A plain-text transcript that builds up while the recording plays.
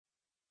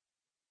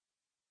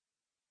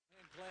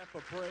Clap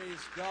of praise.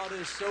 God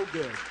is so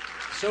good.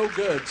 So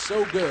good,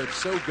 so good,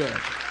 so good.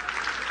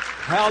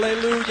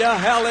 Hallelujah,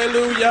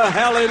 hallelujah,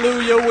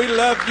 hallelujah. We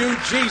love you,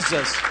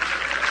 Jesus.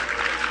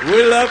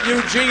 We love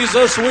you,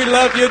 Jesus. We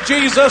love you,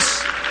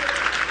 Jesus.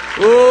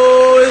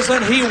 Oh,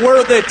 isn't He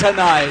worthy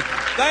tonight?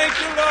 Thank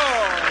you,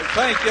 Lord.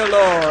 Thank you,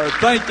 Lord.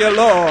 Thank you,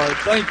 Lord.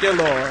 Thank you,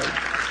 Lord.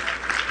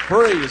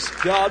 Praise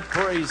God,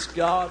 praise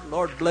God.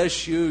 Lord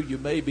bless you. You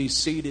may be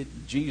seated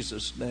in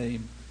Jesus'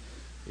 name.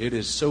 It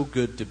is so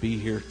good to be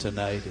here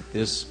tonight at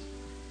this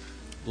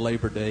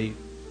Labor Day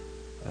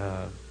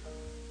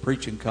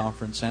preaching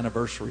conference,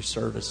 anniversary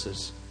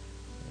services.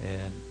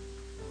 And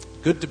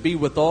good to be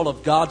with all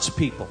of God's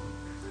people.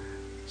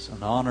 It's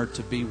an honor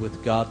to be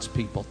with God's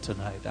people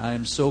tonight. I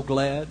am so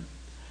glad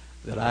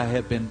that I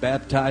have been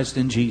baptized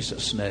in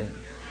Jesus' name.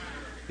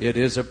 It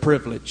is a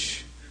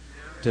privilege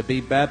to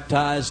be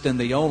baptized in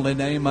the only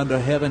name under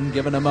heaven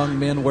given among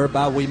men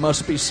whereby we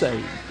must be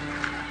saved.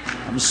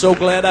 I'm so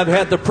glad I've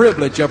had the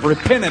privilege of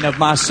repenting of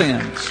my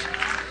sins.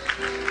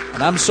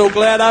 And I'm so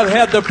glad I've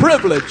had the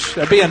privilege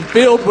of being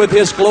filled with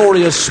His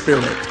glorious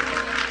Spirit.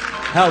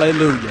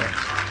 Hallelujah.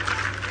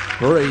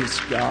 Praise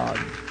God.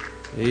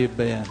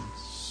 Amen.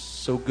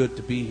 So good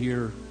to be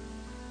here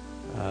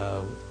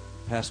with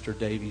Pastor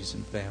Davies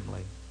and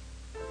family.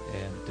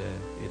 And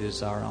it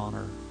is our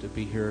honor to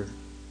be here.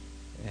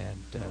 And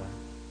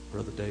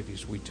Brother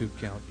Davies, we too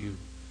count you,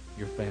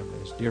 your family,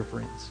 as dear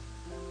friends.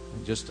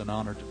 And just an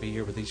honor to be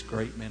here with these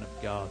great men of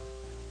God.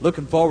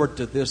 Looking forward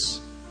to this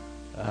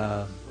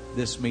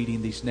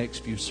meeting, these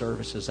next few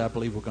services. I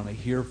believe we're going to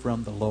hear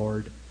from the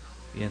Lord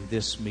in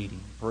this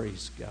meeting.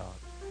 Praise God.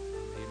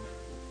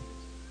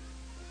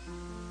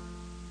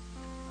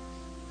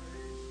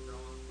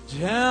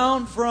 Amen.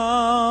 Down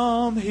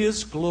from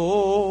His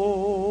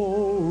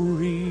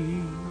glory,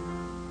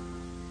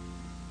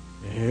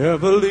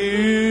 ever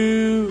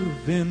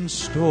living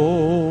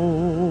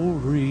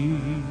story,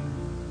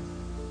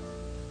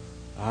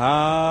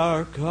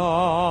 our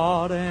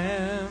God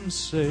and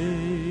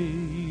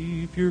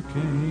Savior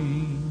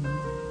came,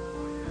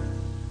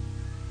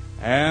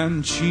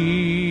 and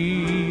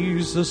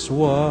Jesus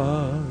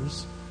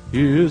was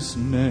His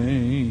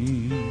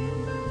name.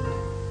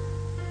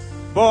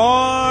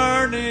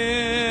 Born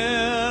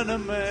in a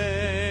manger,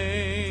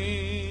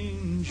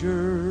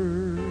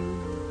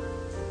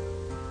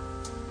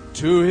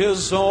 to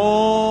His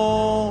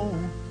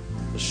own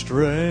a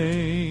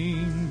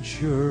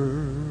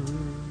stranger,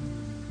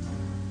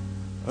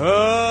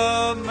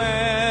 a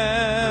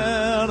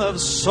man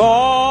of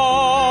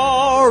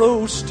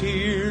sorrows,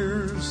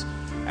 tears,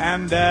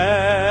 and agony.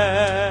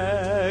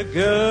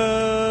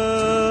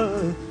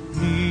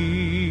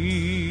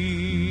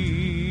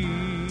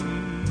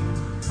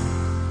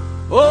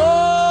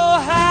 Oh,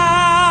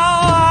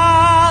 how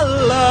I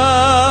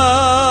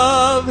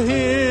love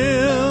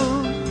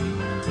Him,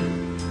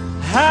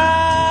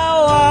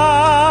 how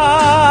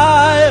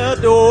I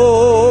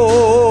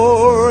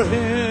adore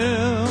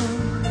Him.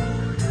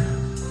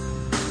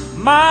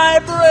 My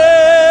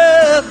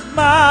breath,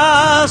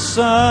 my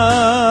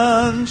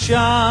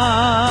sunshine,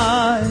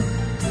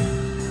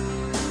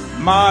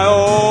 my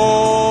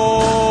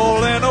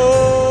all in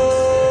all,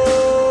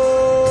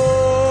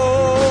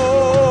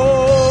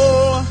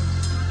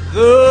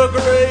 the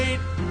great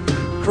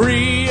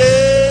Creator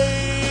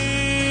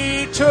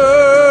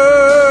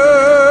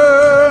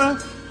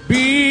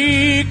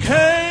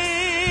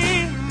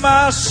became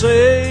my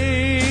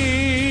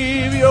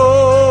Savior,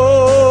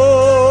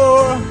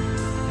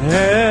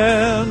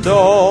 and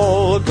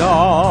all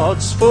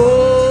God's fullness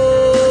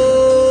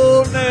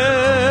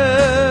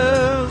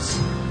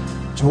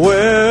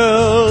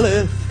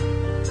dwelleth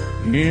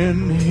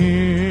in Him.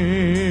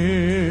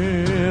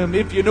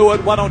 If you know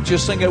it, why don't you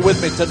sing it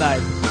with me tonight?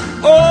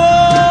 Oh,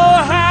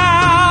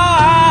 how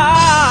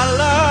I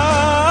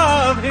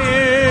love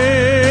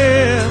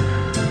Him,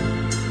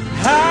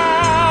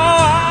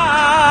 how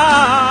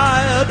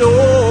I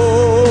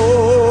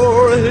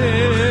adore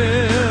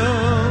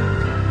Him.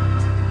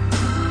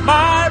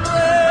 My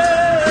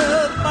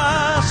breath,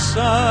 my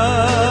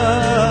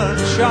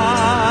sunshine,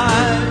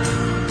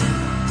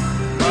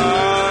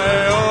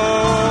 my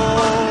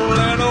all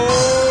in all,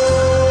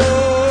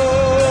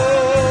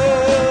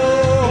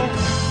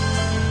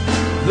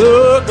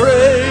 the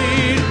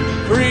great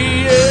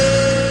Creator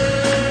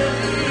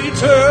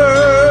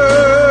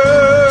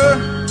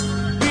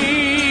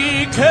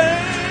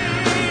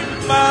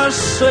became my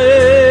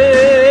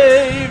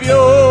Savior,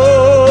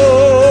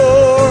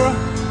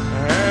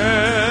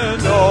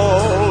 and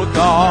all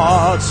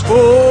God's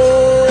fullness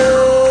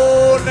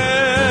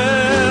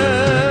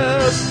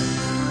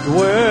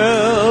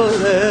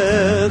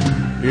dwelleth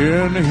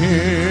in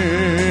Him.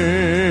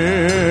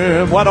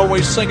 Why don't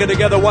we sing it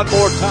together one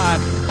more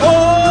time?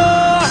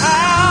 Oh,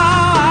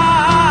 how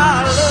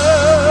I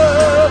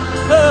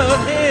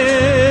love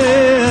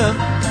Him,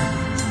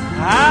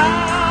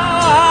 how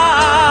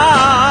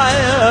I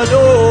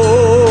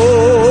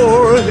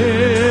adore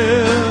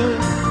Him.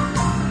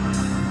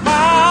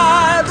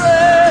 My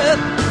breath,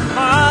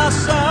 my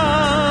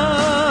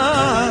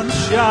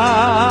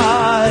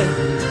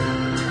sunshine,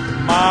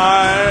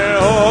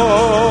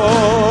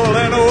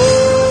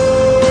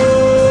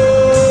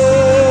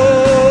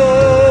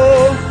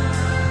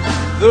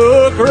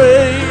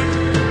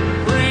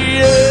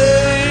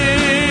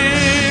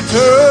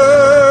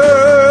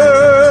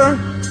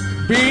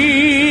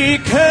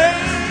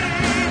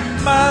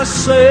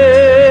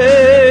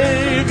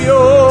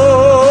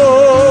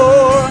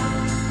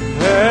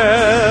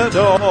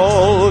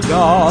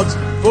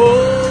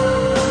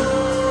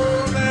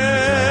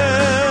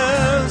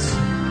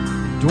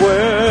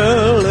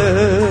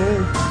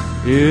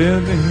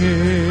 in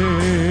Him.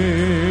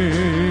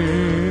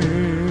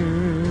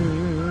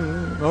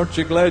 Aren't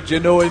you glad you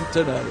know Him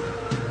tonight?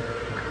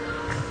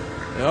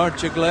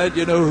 Aren't you glad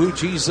you know who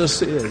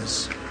Jesus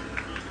is?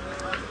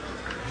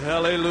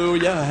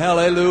 Hallelujah,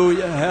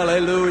 hallelujah,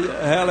 hallelujah,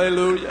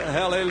 hallelujah,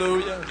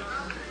 hallelujah.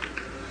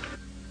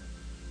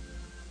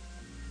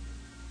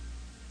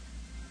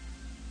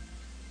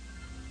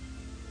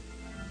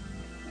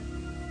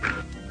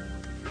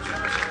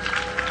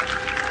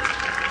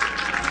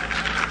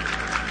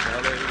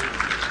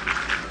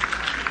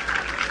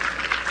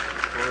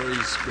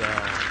 Praise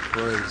God,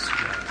 praise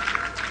God.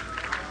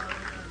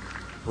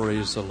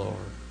 Praise the Lord.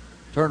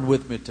 Turn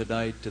with me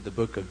tonight to the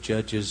book of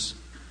Judges,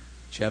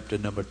 chapter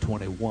number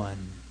 21.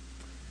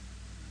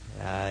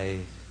 I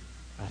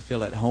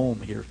feel at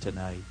home here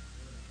tonight.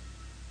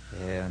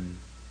 And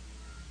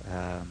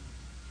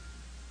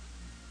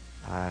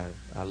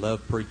I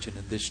love preaching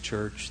in this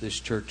church. This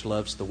church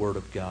loves the Word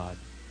of God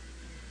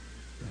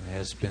and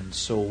has been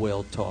so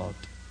well taught.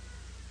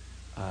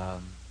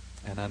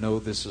 And I know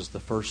this is the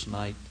first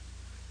night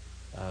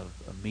of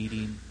a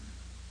meeting.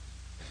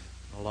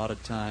 A lot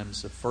of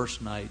times the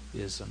first night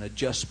is an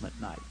adjustment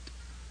night.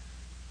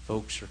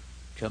 Folks are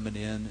coming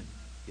in and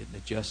getting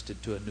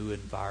adjusted to a new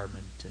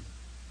environment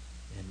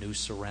and new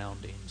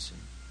surroundings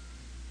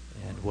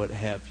and what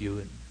have you.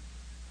 And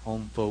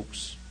home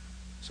folks,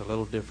 it's a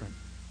little different.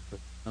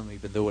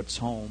 Even though it's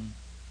home,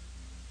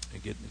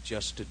 they're getting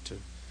adjusted to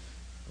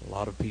a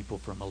lot of people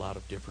from a lot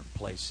of different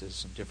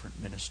places and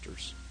different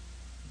ministers.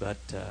 But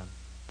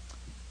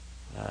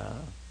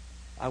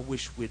I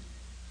wish we'd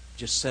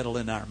just settle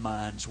in our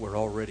minds we're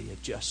already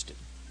adjusted.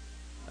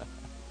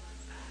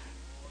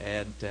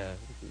 And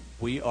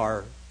we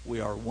are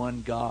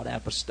one God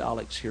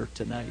apostolics here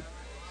tonight.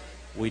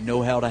 We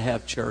know how to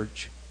have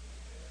church.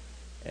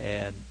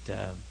 And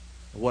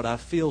what I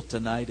feel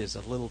tonight is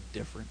a little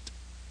different.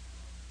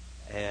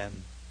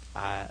 And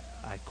I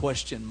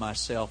questioned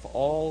myself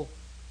all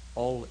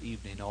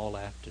evening, all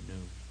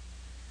afternoon.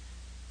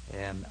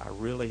 And I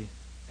really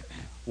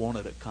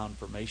wanted a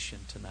confirmation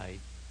tonight.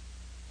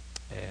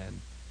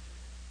 And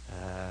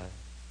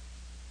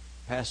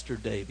Pastor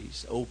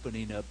Davies,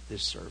 opening up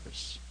this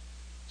service,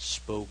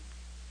 spoke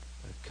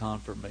a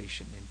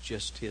confirmation in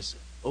just his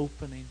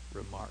opening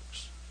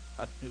remarks.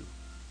 I knew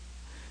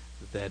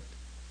that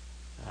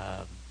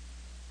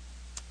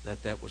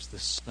that was the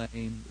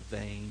same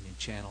vein and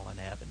channel and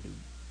avenue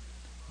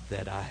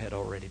that I had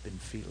already been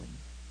feeling.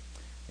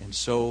 And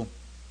so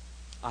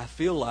I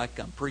feel like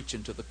I'm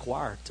preaching to the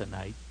choir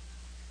tonight.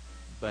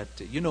 But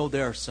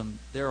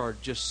there are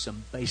just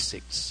some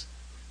basics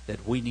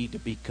that we need to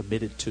be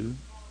committed to,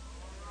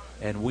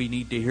 and we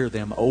need to hear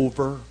them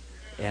over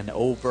and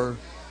over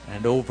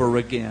and over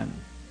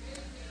again.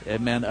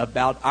 Amen.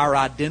 About our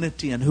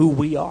identity and who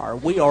we are.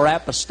 We are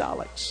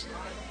apostolics.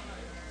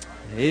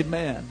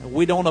 Amen.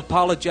 We don't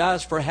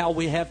apologize for how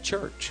we have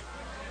church.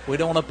 We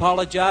don't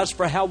apologize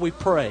for how we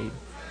pray.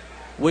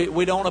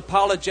 We don't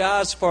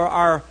apologize for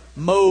our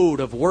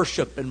mode of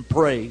worship and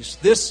praise.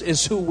 This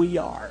is who we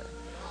are.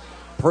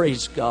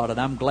 Praise God,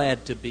 and I'm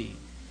glad to be,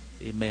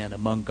 amen,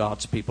 among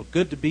God's people.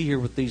 Good to be here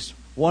with these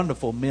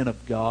wonderful men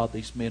of God.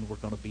 These men we're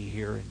going to be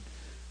here,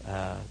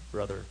 and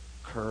Brother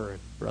Kerr and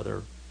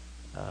Brother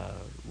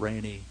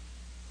Rainey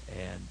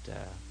and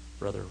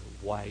Brother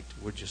White.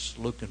 We're just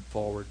looking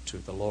forward to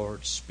the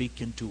Lord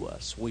speaking to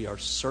us. We are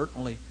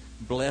certainly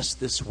blessed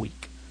this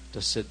week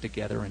to sit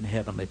together in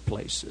heavenly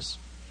places.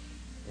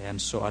 And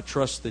so I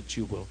trust that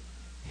you will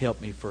help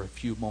me for a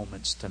few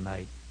moments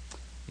tonight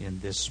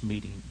in this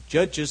meeting.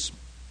 Judges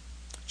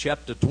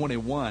chapter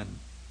 21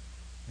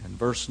 and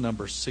verse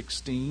number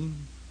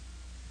 16.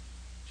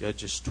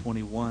 Judges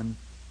 21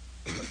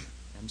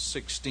 and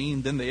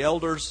 16. Then the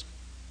elders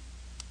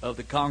of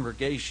the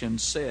congregation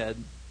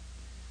said,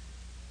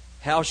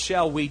 "How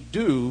shall we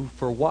do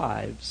for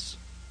wives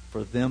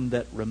for them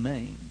that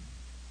remain,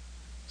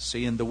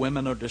 seeing the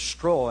women are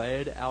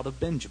destroyed out of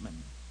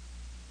Benjamin?"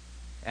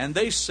 And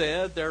they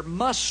said, "There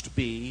must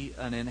be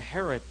an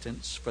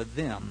inheritance for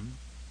them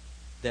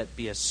that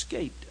be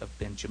escaped of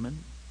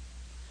Benjamin,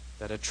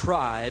 that a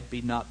tribe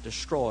be not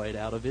destroyed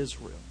out of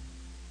Israel.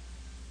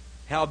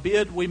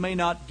 Howbeit we may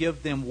not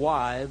give them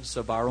wives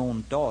of our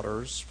own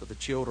daughters, for the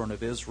children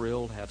of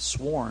Israel have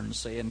sworn,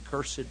 saying,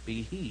 Cursed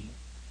be he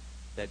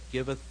that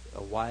giveth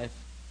a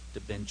wife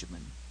to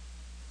Benjamin.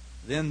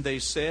 Then they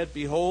said,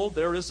 Behold,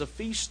 there is a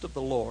feast of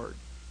the Lord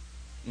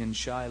in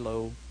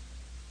Shiloh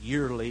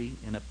yearly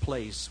in a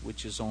place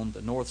which is on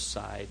the north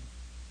side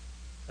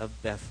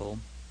of Bethel."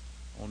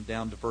 On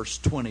down to verse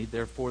 20.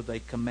 "Therefore they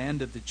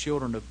commanded the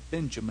children of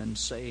Benjamin,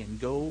 saying,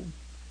 Go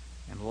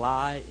and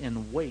lie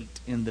in wait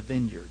in the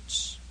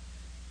vineyards,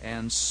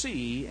 and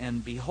see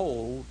and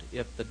behold,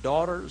 if the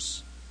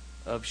daughters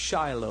of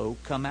Shiloh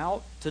come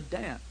out to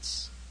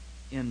dance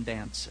in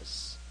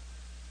dances.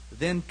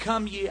 Then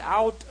come ye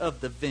out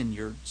of the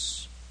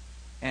vineyards,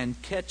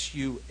 and catch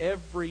you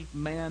every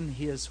man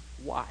his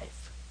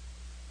wife."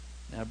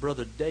 Now,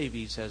 Brother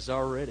Davies has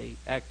already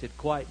acted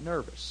quite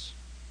nervous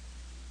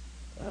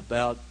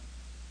about,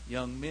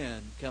 young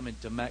men coming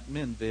to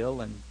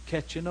McMinnville and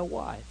catching a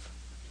wife.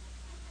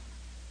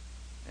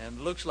 And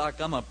it looks like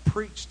I'm going to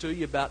preach to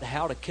you about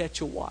how to catch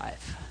a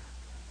wife.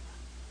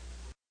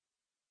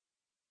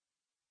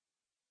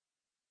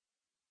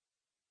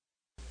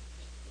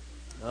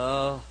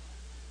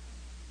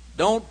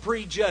 Don't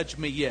prejudge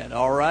me yet,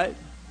 all right?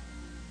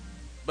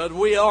 But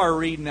we are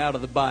reading out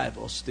of the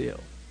Bible still.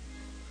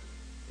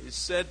 It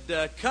said,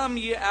 come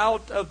ye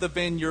out of the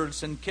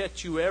vineyards and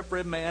catch you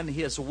every man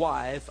his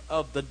wife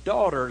of the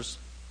daughters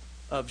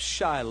of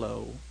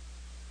Shiloh,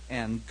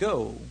 and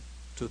go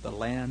to the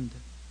land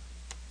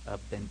of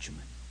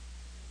Benjamin.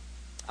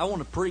 I want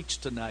to preach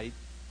tonight.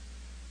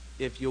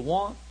 If you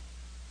want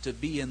to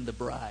be in the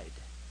bride,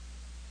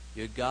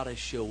 you got to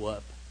show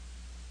up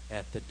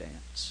at the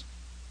dance.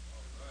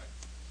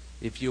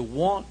 If you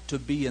want to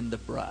be in the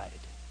bride,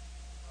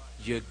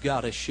 you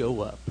got to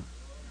show up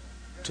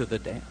to the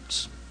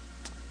dance.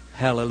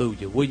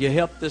 Hallelujah. Will you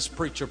help this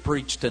preacher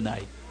preach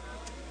tonight?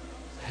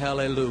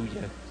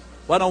 Hallelujah.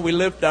 Why don't we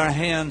lift our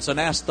hands and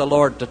ask the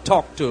Lord to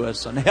talk to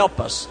us and help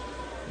us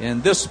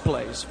in this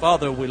place.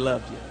 Father, we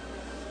love you.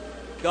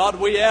 God,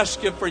 we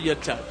ask you for your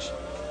touch.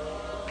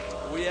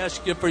 We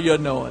ask you for your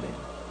anointing.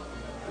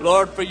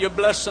 Lord, for your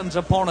blessings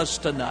upon us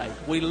tonight.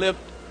 We lift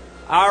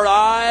our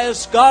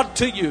eyes, God,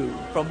 to you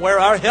from where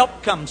our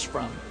help comes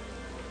from.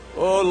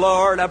 Oh,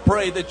 Lord, I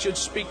pray that you'd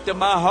speak to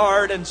my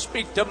heart and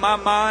speak to my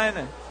mind.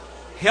 And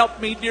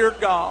help me, dear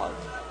God.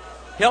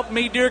 Help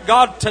me, dear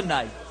God,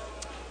 tonight.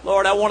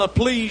 Lord, I want to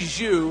please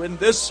you in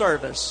this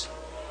service.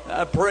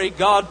 I pray,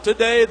 God,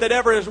 today that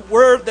every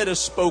word that is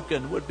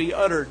spoken would be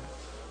uttered,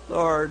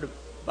 Lord,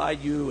 by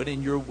you and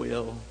in your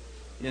will.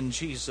 In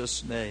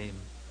Jesus' name,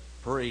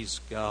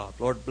 praise God.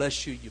 Lord,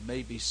 bless you. You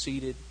may be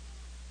seated.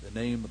 In the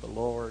name of the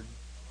Lord.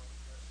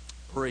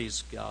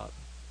 Praise God.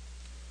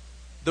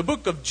 The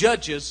book of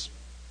Judges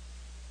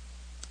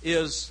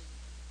is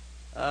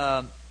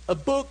a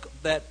book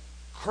that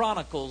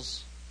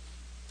chronicles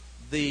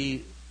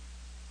the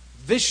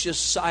vicious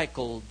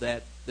cycle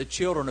that the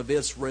children of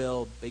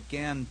Israel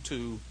began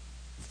to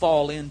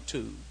fall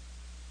into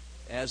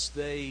as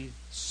they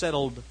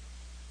settled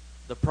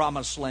the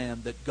promised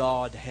land that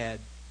God had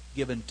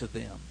given to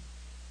them.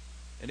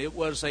 And it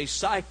was a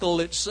cycle,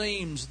 it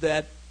seems,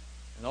 that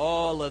in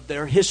all of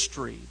their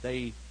history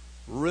they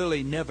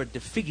really never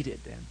defeated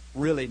and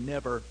really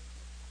never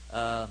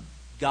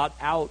got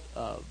out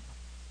of.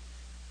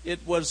 It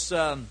was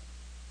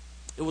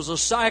a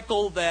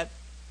cycle that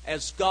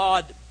as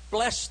God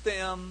blessed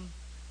them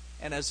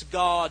and as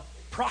God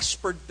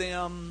prospered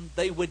them,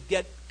 they would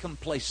get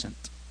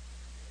complacent.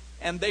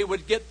 And they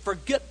would get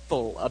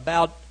forgetful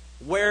about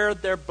where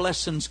their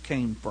blessings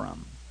came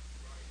from.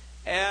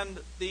 And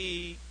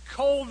the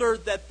colder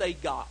that they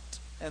got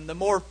and the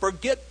more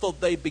forgetful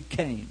they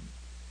became,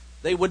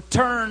 they would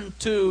turn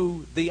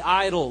to the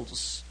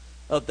idols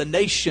of the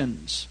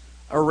nations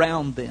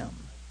around them.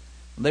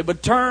 They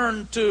would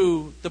turn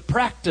to the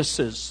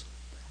practices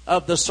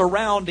of the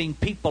surrounding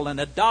people and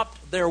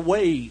adopt their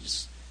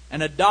ways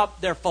and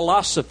adopt their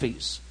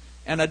philosophies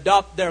and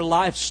adopt their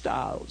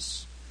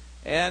lifestyles.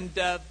 And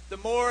the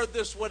more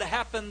this would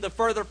happen, the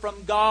further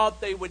from God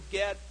they would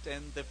get,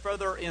 and the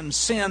further in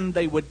sin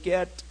they would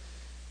get.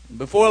 And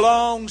before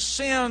long,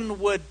 sin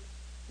would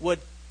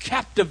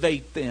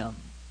captivate them.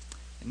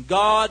 And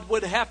God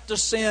would have to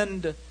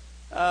send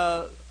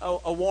a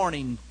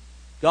warning.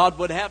 God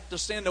would have to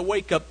send a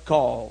wake-up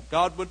call.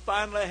 God would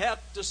finally have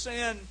to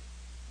send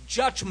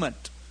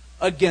judgment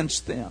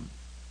against them.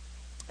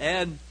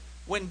 And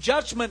when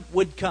judgment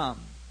would come,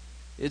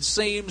 it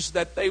seems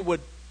that they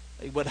would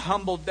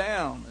humble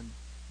down and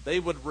they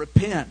would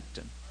repent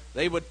and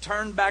they would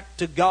turn back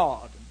to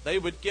God. And they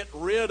would get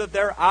rid of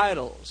their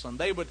idols and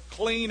they would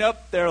clean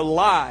up their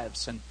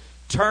lives and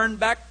turn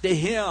back to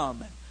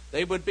Him.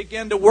 They would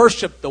begin to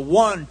worship the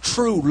one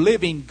true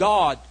living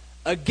God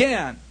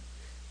again.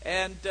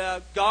 And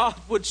God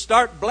would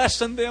start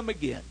blessing them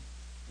again.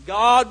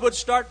 God would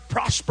start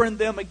prospering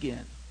them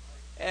again.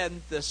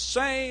 And the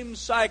same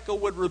cycle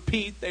would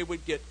repeat. They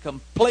would get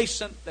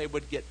complacent. They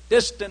would get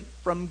distant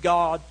from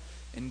God.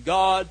 And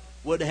God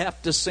would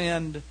have to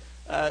send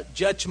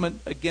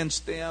judgment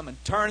against them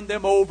and turn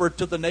them over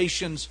to the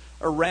nations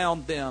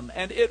around them.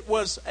 And it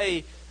was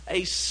a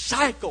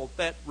cycle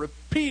that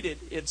repeated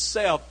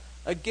itself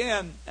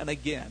again and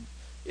again.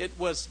 It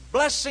was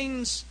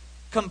blessings,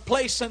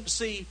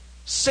 complacency,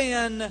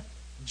 sin,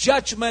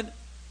 judgment,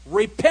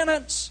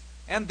 repentance,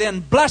 and then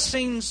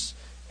blessings,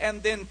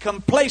 and then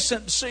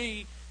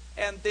complacency,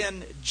 and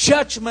then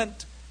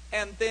judgment,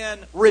 and then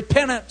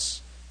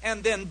repentance,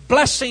 and then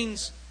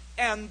blessings,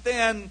 and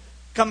then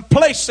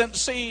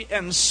complacency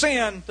and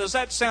sin. Does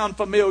that sound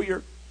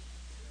familiar?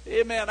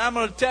 Amen. I'm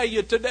going to tell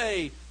you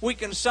today, we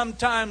can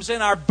sometimes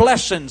in our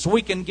blessings,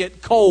 we can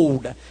get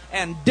cold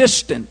and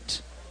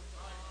distant.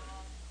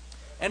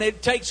 And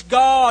it takes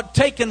God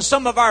taking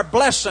some of our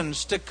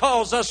blessings to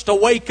cause us to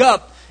wake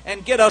up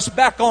and get us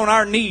back on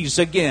our knees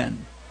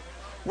again.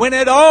 When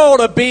it ought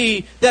to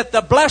be that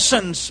the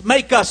blessings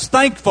make us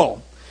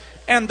thankful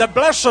And the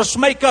blessings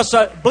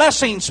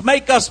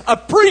make us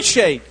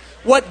appreciate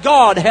what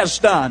God has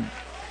done.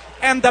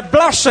 And the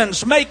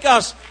blessings make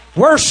us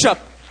worship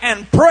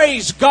and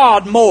praise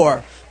God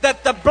more.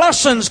 That the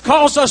blessings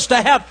cause us to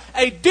have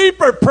a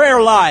deeper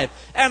prayer life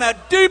and a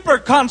deeper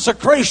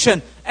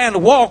consecration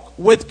and walk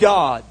with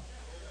God.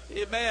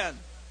 Amen.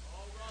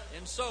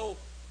 And so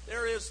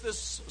there is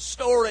this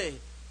story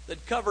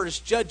that covers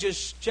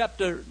Judges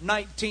chapter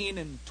 19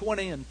 and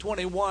 20 and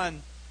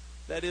 21.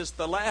 That is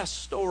the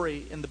last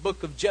story in the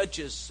book of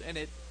Judges, and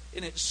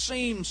it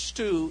seems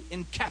to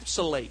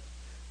encapsulate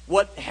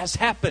what has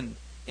happened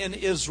in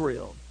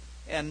Israel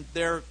and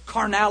their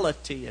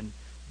carnality and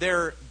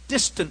their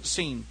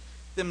distancing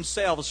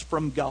themselves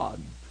from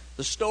God.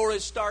 The story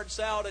starts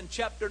out in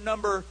chapter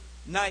number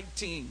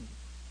 19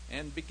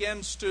 and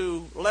begins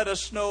to let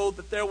us know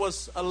that there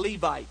was a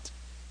Levite,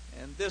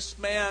 and this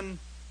man,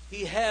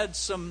 he had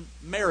some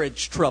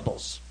marriage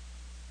troubles,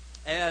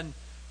 and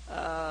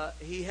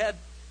he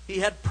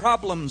had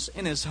problems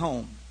in his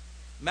home.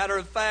 Matter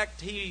of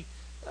fact, he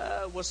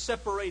was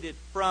separated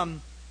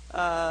from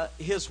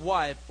his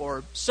wife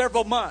for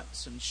several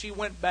months, and she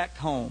went back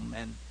home.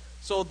 And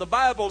so the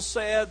Bible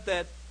said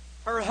that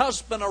her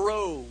husband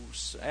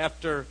arose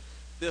after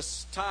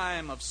this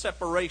time of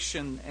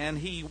separation, and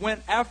he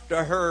went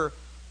after her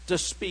to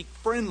speak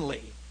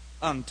friendly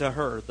unto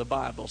her, the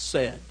Bible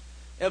said.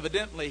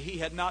 Evidently, he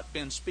had not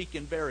been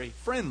speaking very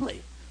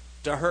friendly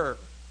to her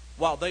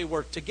while they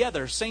were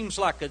together. Seems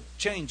like a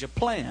change of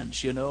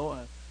plans,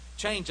 a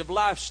change of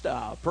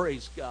lifestyle,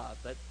 praise God.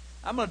 But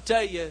I'm going to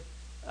tell you,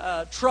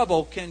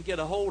 trouble can get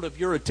a hold of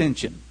your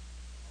attention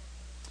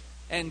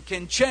and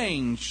can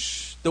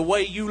change the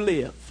way you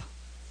live.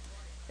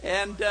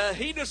 And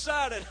he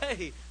decided,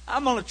 hey,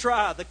 I'm going to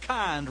try the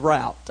kind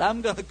route.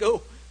 I'm going to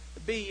go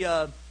be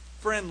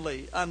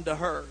friendly unto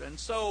her. And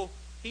so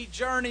he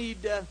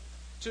journeyed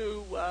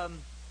to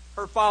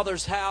her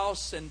father's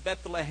house in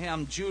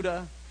Bethlehem,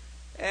 Judah.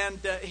 And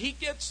he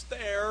gets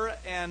there,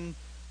 and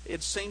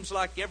it seems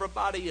like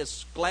everybody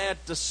is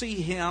glad to see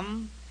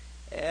him.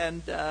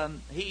 And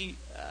he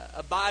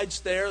abides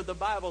there, the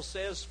Bible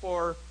says,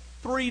 for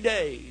 3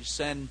 days.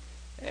 And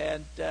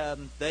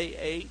they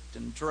ate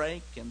and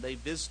drank, and they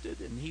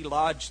visited, and he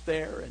lodged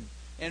there.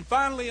 And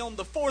finally, on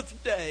the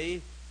 4th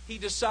day, he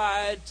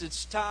decides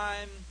it's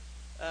time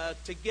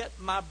to get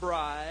my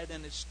bride,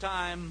 and it's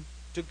time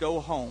to go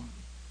home.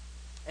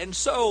 And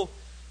so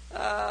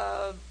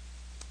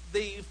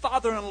the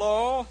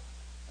father-in-law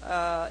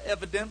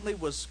evidently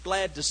was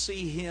glad to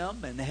see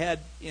him and had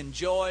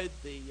enjoyed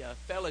the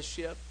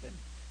fellowship.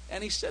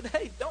 And he said,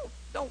 hey,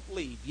 don't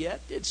leave yet.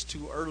 It's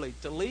too early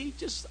to leave.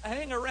 Just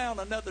hang around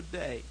another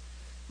day.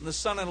 And the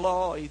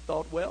son-in-law, he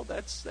thought, well,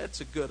 that's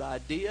a good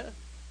idea.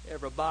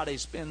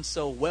 Everybody's been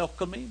so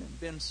welcoming and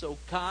been so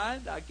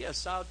kind. I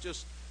guess I'll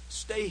just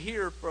stay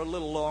here for a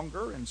little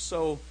longer. And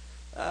so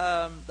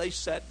they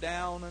sat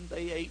down and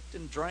they ate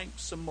and drank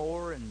some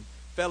more and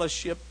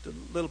fellowshipped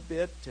a little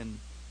bit.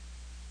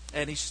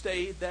 And he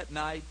stayed that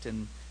night.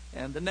 And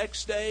the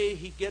next day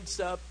he gets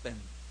up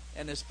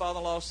and his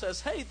father-in-law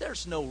says, hey,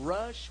 there's no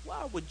rush.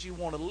 Why would you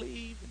want to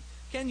leave?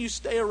 Can you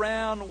stay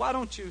around? Why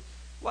don't you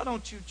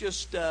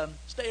just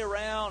stay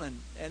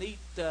around and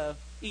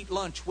eat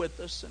lunch with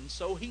us? And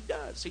so he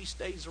does. He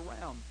stays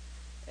around.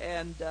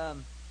 And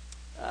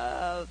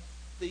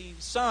the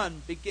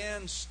sun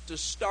begins to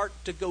start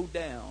to go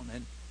down.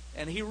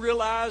 And he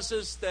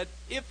realizes that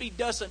if he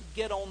doesn't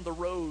get on the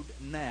road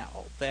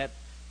now, that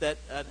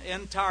an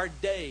entire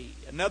day,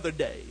 another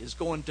day, is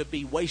going to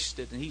be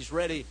wasted. And he's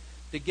ready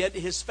to get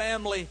his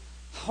family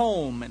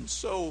home. And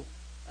so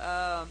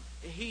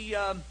he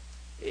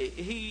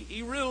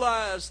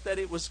realized that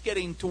it was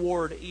getting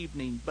toward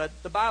evening. But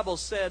the Bible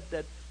said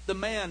that the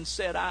man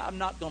said, I'm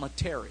not going to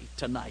tarry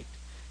tonight.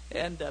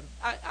 And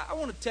I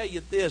want to tell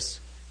you this.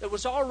 There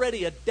was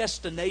already a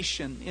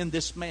destination in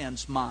this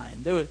man's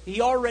mind. He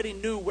already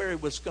knew where he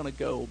was going to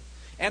go.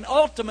 And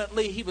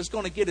ultimately, he was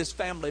going to get his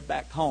family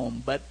back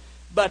home. But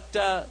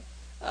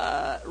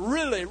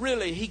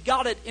really, he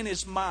got it in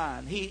his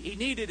mind. He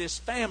needed his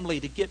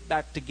family to get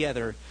back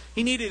together.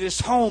 He needed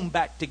his home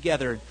back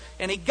together.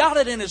 And he got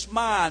it in his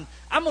mind,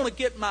 I'm going to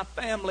get my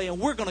family and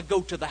we're going to go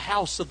to the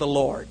house of the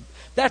Lord.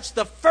 That's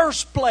the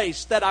first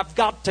place that I've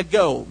got to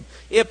go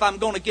if I'm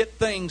going to get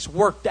things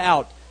worked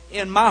out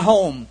in my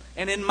home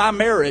and in my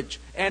marriage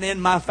and in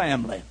my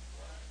family.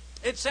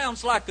 It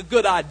sounds like a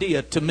good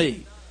idea to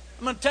me.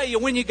 I'm going to tell you,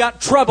 when you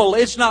got trouble,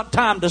 it's not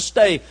time to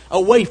stay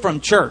away from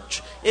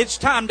church. It's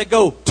time to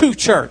go to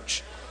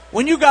church.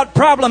 When you got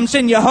problems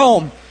in your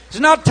home, it's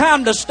not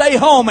time to stay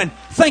home and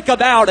think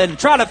about it and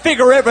try to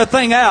figure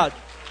everything out.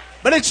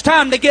 But it's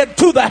time to get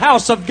to the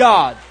house of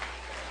God.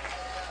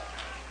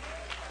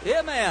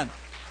 Amen.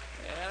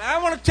 And I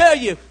want to tell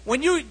you,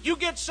 when you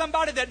get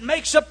somebody that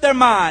makes up their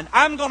mind,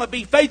 I'm going to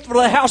be faithful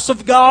to the house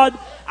of God,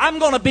 I'm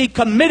going to be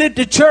committed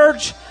to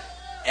church,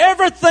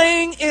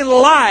 everything in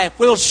life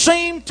will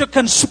seem to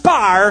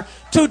conspire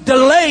to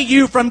delay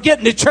you from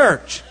getting to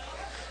church,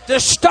 to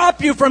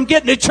stop you from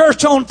getting to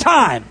church on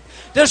time,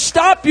 to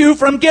stop you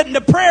from getting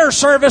to prayer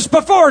service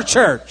before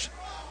church.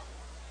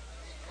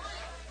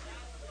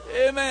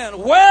 Amen.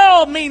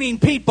 Well-meaning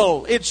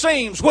people, it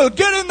seems, will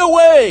get in the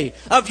way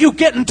of you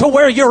getting to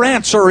where your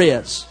answer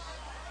is.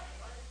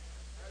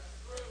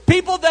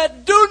 People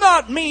that do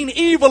not mean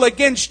evil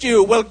against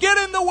you will get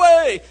in the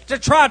way to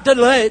try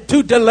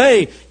to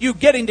delay you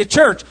getting to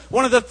church.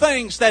 One of the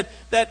things that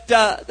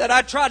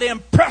I try to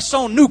impress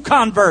on new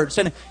converts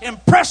and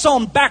impress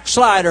on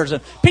backsliders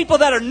and people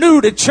that are new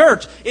to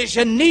church is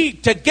you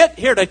need to get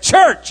here to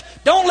church.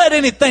 Don't let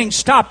anything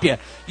stop you.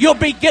 You'll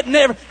be getting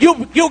there.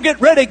 You'll get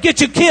ready.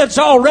 Get your kids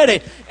all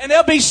ready. And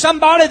there'll be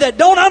somebody that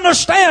don't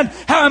understand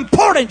how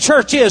important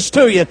church is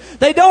to you.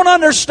 They don't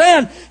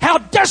understand how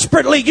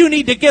desperately you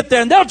need to get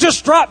there. And they'll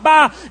just drop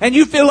by and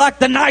you feel like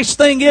the nice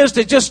thing is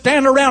to just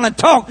stand around and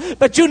talk.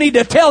 But you need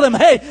to tell them,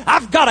 hey,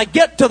 I've got to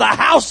get to the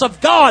house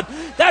of God.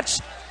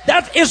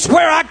 That is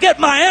where I get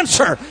my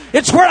answer.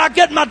 It's where I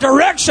get my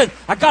direction.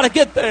 I got to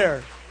get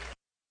there.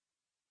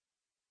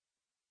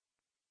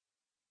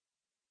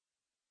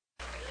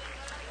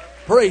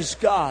 Praise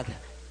God.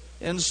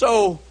 And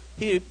so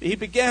he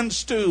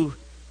begins to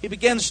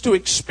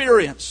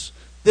experience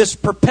this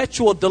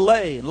perpetual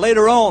delay. And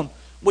later on,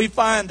 we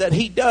find that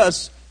he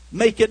does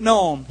make it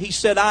known. He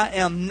said, I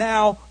am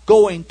now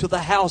going to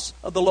the house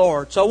of the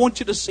Lord. So I want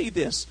you to see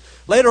this.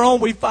 Later on,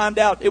 we find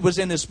out it was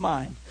in his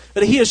mind.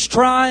 But he is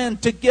trying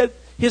to get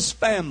his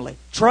family,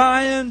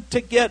 trying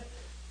to get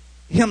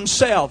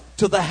himself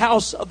to the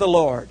house of the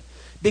Lord.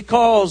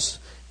 Because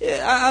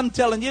I'm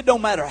telling you, it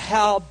don't matter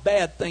how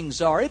bad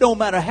things are. It don't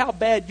matter how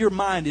bad your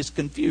mind is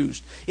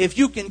confused. If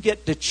you can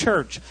get to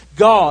church,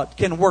 God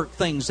can work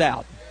things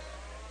out.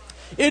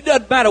 It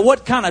doesn't matter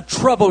what kind of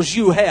troubles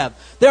you have.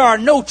 There are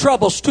no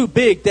troubles too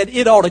big that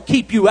it ought to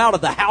keep you out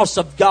of the house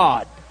of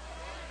God.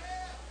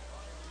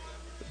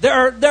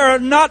 There are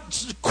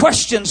not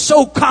questions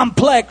so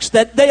complex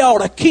that they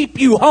ought to keep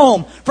you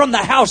home from the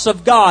house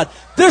of God.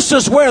 This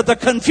is where the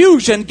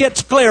confusion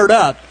gets cleared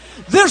up.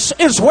 This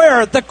is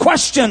where the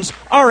questions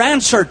are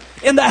answered,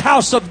 in the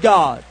house of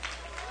God.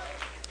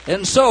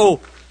 And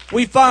so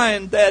we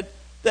find that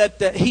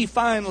he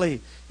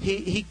finally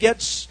he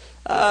gets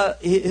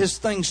his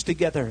things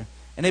together,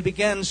 and he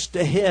begins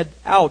to head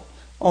out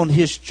on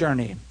his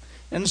journey.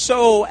 And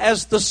so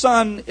as the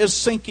sun is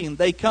sinking,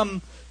 they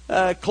come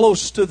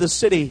close to the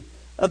city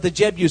of the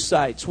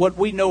Jebusites, what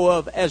we know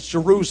of as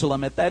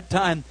Jerusalem. At that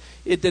time,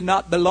 it did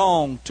not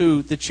belong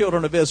to the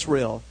children of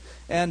Israel.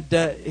 And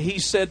he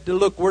said,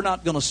 look, we're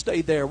not going to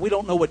stay there. We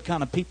don't know what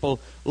kind of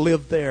people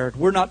live there.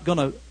 We're not going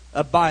to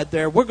abide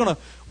there. We're going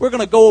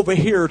to go over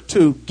here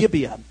to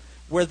Gibeah,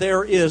 where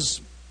there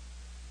is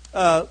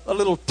a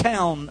little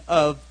town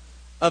of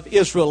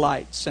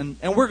Israelites. And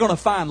we're going to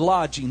find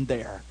lodging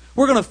there.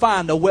 We're going to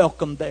find a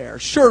welcome there.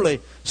 Surely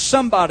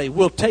somebody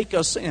will take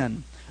us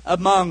in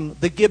among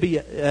the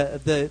Gibeah,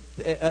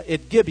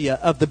 at Gibeah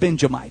of the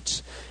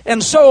Benjamites.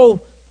 And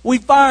so we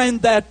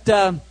find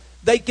that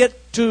they get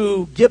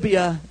to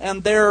Gibeah,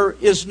 and there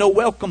is no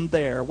welcome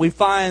there. We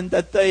find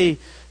that they,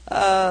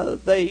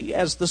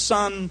 as the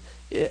sun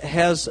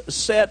has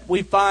set,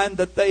 we find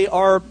that they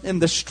are in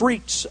the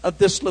streets of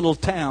this little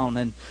town.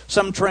 And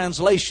some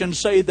translations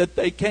say that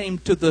they came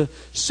to the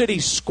city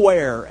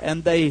square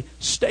and they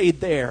stayed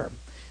there.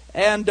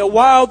 And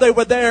while they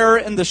were there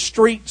in the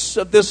streets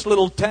of this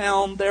little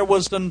town, there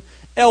was an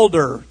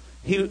elder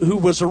who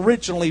was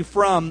originally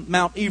from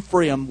Mount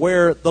Ephraim,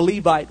 where the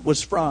Levite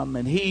was from.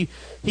 And he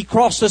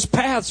crosses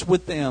paths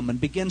with them and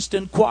begins to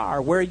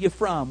inquire, where are you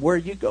from? Where are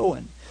you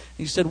going?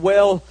 He said,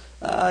 well,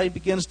 he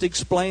begins to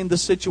explain the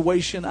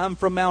situation. I'm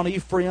from Mount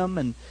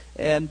Ephraim,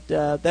 and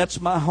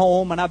that's my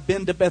home, and I've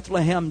been to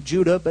Bethlehem,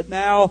 Judah, but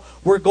now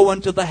we're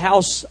going to the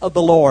house of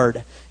the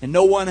Lord, and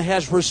no one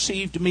has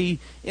received me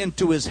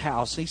into his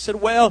house. He said,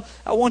 well,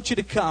 I want you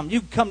to come.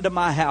 You come to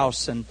my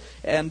house.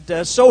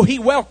 And so he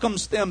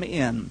welcomes them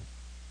in.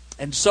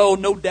 And so,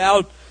 no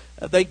doubt,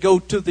 they go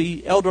to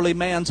the elderly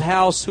man's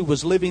house who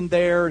was living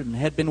there and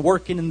had been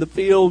working in the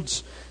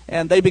fields.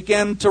 And they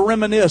began to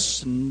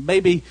reminisce and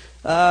maybe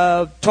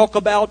talk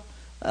about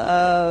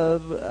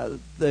the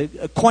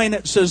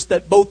acquaintances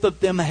that both of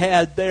them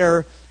had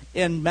there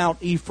in Mount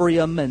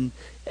Ephraim.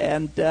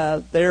 And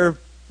they're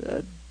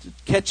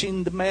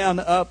catching the man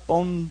up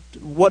on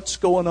what's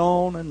going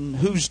on and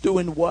who's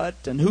doing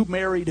what and who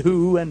married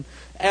who. And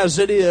as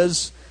it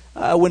is,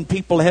 when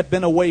people have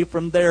been away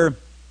from their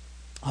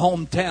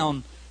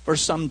hometown for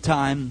some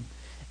time.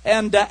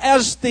 And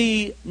as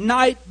the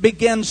night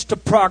begins to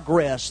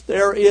progress,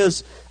 there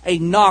is a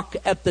knock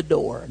at the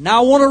door.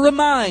 Now I want to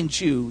remind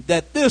you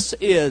that this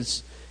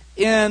is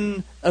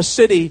in a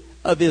city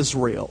of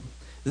Israel.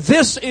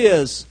 This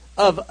is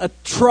of a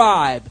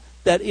tribe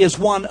that is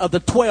one of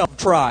the 12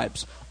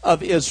 tribes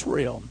of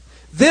Israel.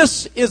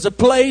 This is a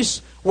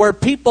place where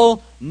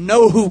people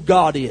know who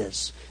God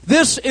is.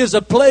 This is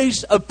a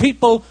place of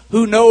people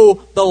who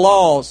know the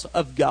laws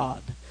of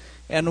God.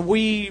 And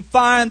we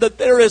find that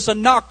there is a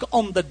knock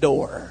on the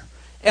door.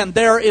 And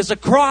there is a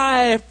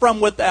cry from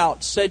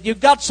without. Said, you've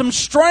got some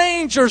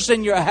strangers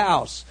in your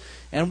house.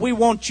 And we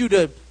want you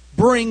to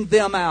bring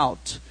them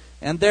out.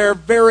 And their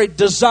very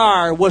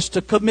desire was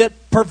to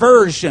commit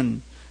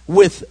perversion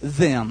with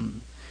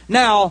them.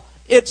 Now,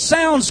 it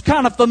sounds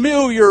kind of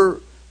familiar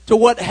to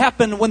what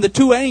happened when the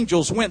two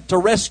angels went to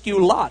rescue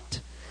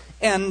Lot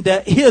and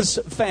his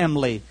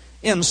family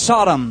in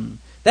Sodom.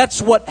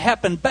 That's what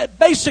happened.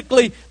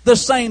 Basically the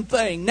same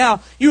thing. Now,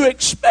 you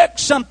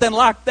expect something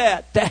like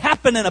that to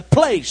happen in a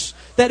place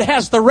that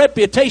has the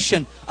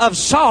reputation of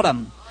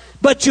Sodom.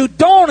 But you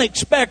don't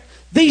expect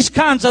these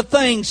kinds of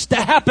things to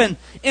happen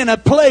in a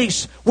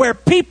place where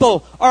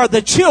people are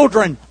the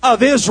children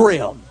of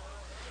Israel,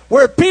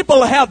 where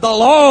people have the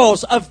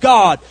laws of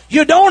God.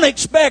 You don't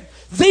expect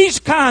these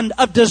kind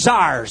of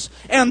desires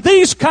and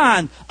these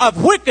kind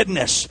of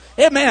wickedness,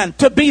 amen,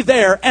 to be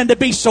there and to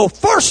be so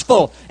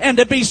forceful and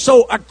to be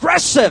so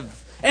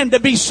aggressive and to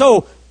be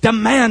so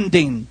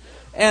demanding.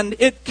 And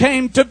it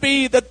came to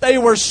be that they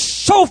were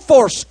so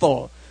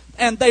forceful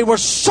and they were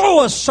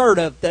so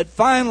assertive that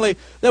finally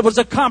there was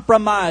a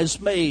compromise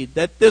made,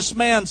 that this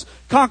man's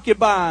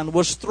concubine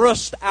was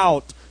thrust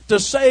out to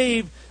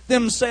save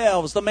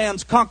themselves. The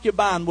man's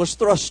concubine was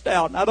thrust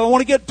out. And I don't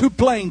want to get too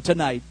plain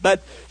tonight,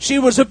 but she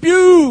was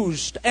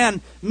abused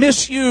and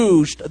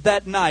misused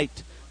that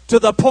night to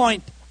the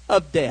point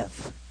of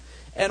death.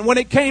 And when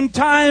it came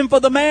time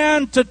for the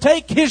man to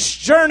take his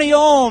journey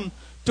on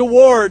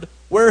toward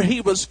where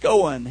he was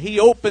going, he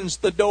opens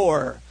the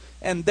door,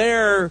 and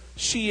there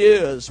she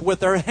is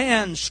with her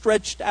hand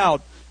stretched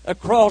out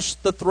across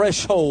the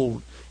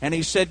threshold. And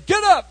he said,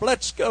 "Get up,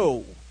 let's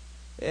go."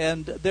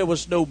 And there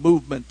was no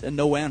movement and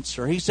no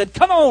answer. He said,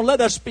 "Come on,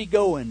 let us be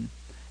going."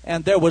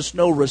 And there was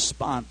no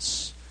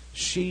response.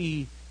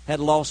 She had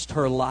lost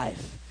her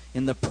life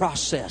in the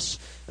process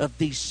of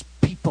these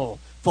people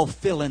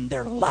fulfilling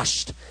their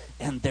lust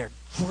and their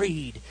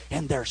greed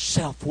and their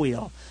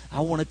self-will. I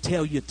want to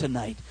tell you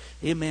tonight,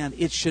 amen,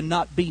 it should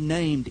not be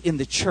named in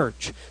the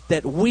church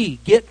that we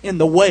get in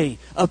the way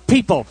of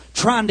people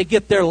trying to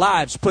get their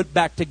lives put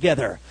back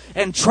together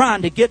and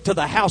trying to get to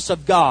the house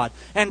of God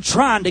and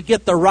trying to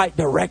get the right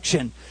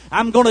direction.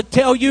 I'm going to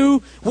tell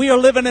you, we are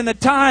living in a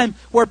time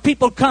where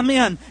people come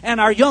in and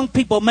our young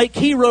people make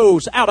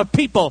heroes out of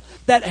people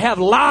that have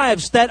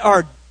lives that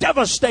are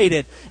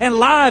devastated and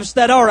lives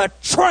that are a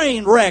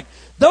train wreck.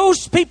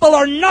 Those people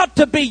are not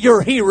to be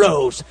your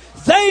heroes.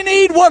 They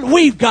need what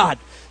we've got.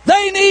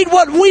 They need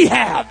what we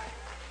have.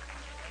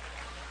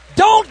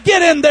 Don't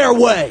get in their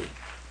way.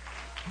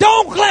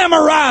 Don't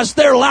glamorize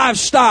their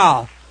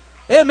lifestyle.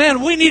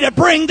 Amen. We need to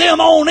bring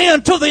them on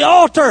in to the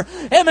altar.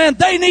 Amen.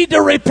 They need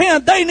to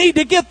repent. They need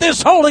to get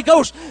this Holy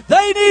Ghost.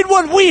 They need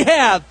what we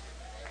have.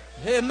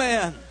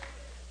 Amen.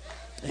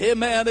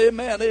 Amen.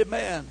 Amen.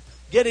 Amen.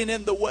 Getting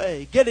in the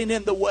way. Getting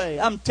in the way.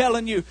 I'm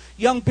telling you,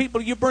 young people,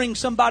 you bring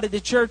somebody to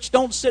church,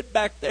 don't sit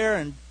back there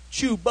and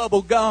chew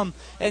bubble gum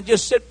and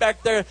just sit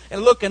back there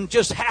and looking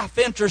just half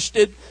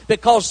interested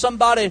because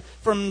somebody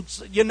from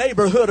your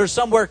neighborhood or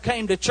somewhere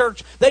came to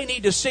church. They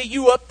need to see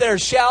you up there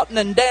shouting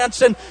and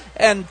dancing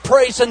and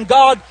praising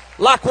God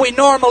like we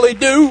normally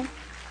do.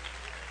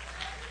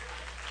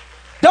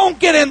 Don't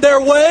get in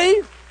their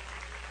way.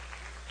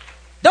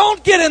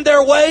 Don't get in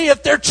their way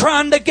if they're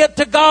trying to get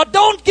to God.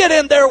 Don't get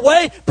in their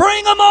way.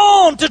 Bring them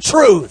on to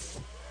truth.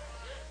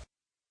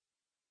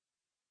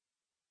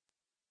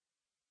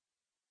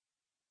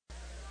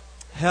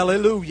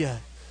 Hallelujah.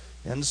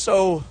 And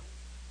so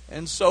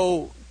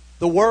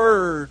the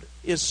word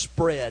is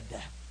spread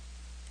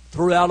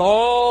throughout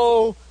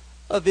all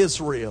of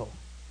Israel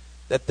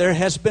that there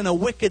has been a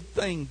wicked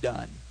thing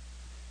done.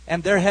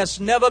 And there has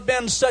never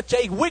been such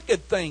a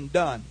wicked thing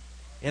done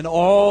in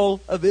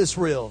all of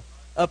Israel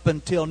up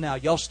until now.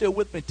 Y'all still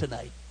with me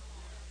tonight?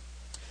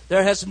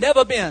 There has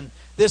never been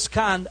this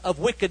kind of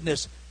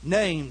wickedness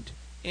named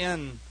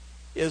in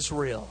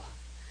Israel.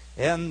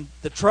 And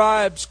the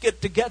tribes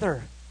get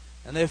together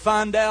and they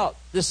find out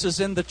this is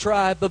in the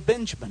tribe of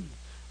Benjamin.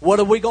 What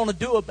are we going to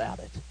do about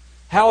it?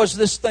 How is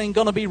this thing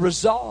going to be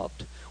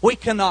resolved? We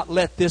cannot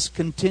let this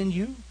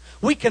continue.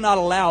 We cannot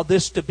allow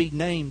this to be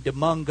named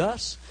among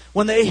us.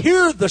 When they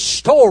hear the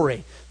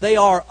story, they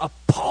are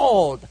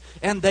appalled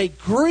and they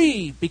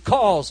grieve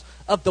because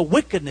of the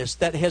wickedness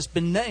that has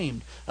been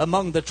named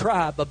among the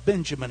tribe of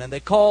Benjamin. And they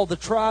call the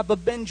tribe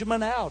of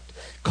Benjamin out,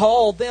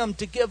 call them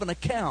to give an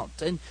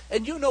account. And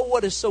you know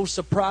what is so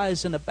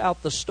surprising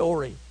about the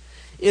story?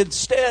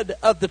 Instead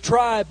of the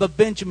tribe of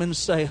Benjamin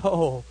say,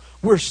 "Oh,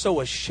 we're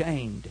so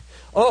ashamed.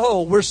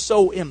 Oh, we're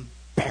so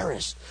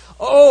embarrassed.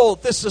 Oh,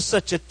 this is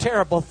such a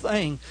terrible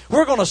thing.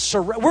 We're going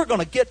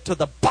to get to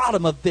the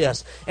bottom of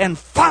this and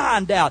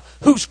find out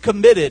who's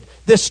committed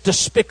this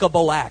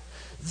despicable act."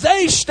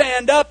 They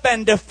stand up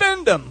and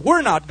defend them.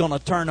 We're not going to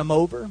turn them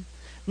over.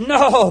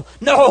 No,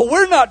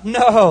 we're not.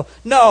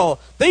 No.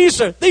 These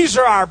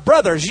are our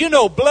brothers. You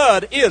know,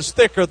 blood is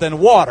thicker than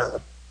water.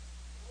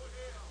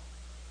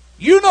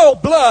 You know,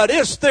 blood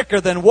is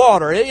thicker than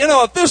water. You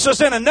know, if this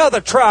was in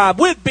another tribe,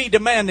 we'd be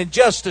demanding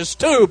justice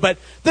too. But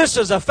this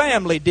is a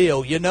family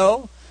deal, you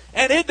know.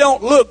 And it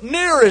don't look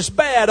near as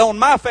bad on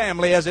my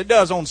family as it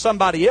does on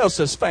somebody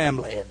else's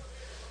family.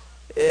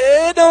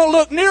 It don't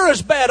look near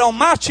as bad on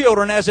my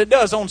children as it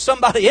does on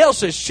somebody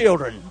else's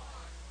children.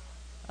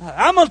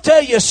 I'm going to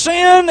tell you,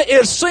 sin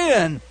is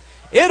sin.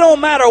 It don't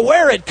matter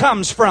where it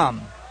comes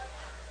from.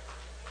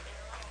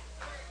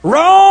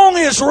 Wrong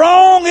is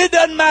wrong. It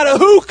doesn't matter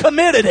who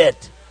committed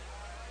it.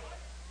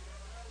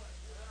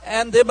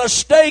 And the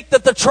mistake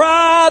that the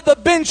tribe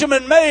of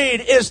Benjamin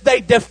made is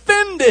they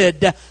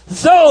defended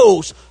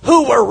those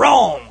who were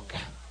wrong.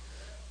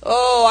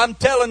 Oh, I'm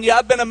telling you,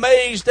 I've been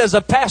amazed as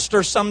a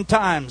pastor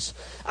sometimes.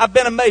 I've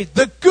been amazed.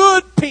 The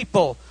good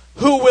people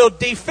who will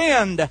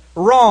defend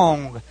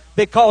wrong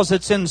because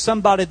it's in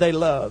somebody they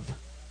love.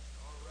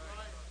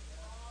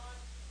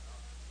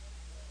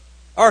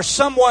 Or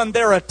someone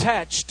they're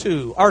attached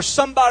to. Or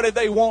somebody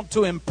they want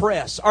to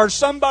impress. Or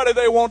somebody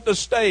they want to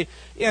stay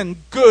in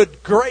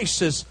good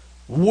graces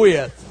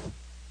with.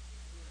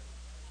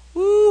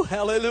 Woo,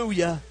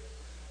 hallelujah.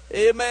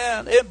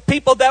 Amen.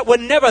 People that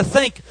would never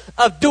think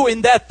of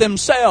doing that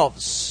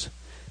themselves.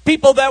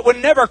 People that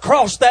would never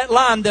cross that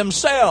line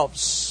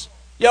themselves.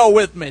 Y'all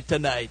with me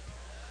tonight?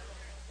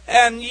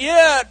 And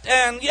yet,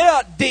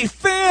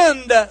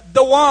 defend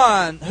the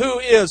one who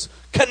is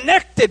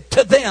connected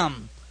to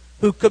them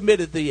who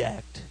committed the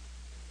act.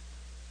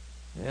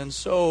 And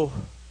so,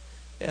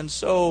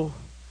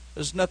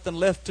 there's nothing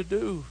left to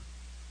do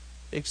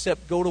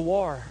except go to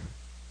war.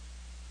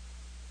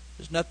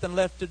 There's nothing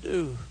left to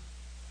do.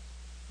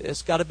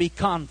 It's got to be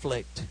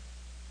conflict.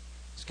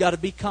 It's got to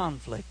be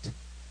conflict.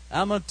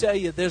 I'm going to tell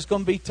you, there's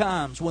going to be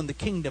times when the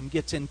kingdom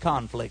gets in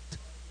conflict.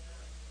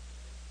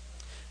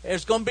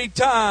 There's going to be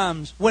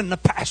times when the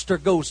pastor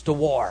goes to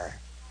war.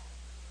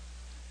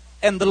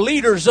 And the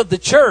leaders of the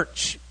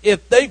church,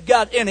 if they've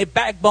got any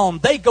backbone,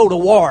 they go to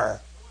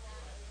war.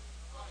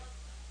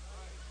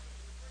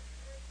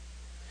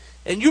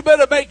 And you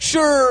better make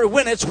sure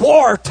when it's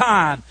war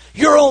time,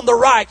 you're on the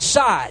right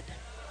side.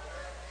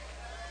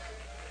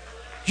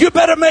 You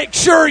better make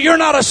sure you're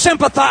not a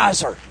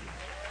sympathizer.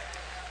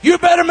 You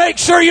better make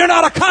sure you're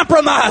not a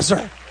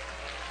compromiser.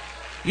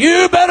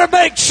 You better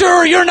make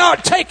sure you're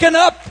not taking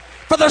up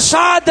for the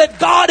side that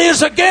God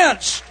is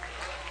against.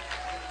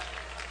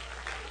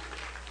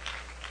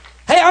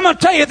 Hey, I'm going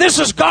to tell you, this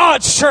is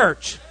God's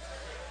church.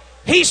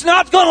 He's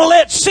not going to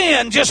let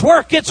sin just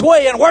work its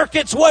way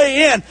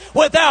in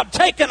without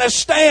taking a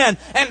stand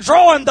and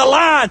drawing the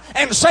line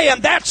and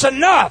saying that's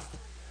enough.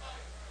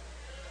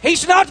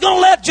 He's not going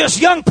to let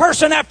just young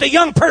person after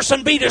young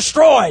person be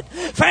destroyed.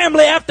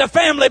 Family after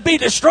family be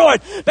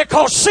destroyed.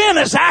 Because sin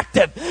is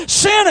active.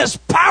 Sin is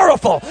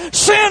powerful.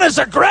 Sin is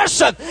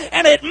aggressive.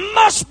 And it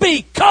must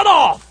be cut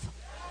off.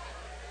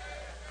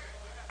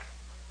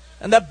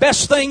 And the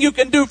best thing you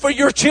can do for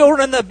your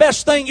children, the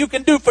best thing you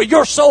can do for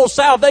your soul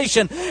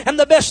salvation, and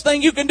the best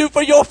thing you can do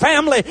for your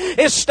family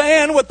is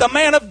stand with the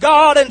man of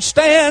God and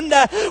stand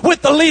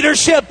with the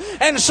leadership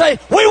and say,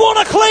 we want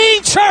a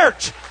clean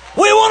church.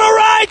 We want a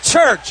right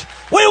church.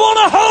 We want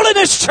a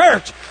holiness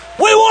church.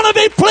 We want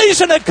to be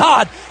pleasing to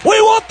God.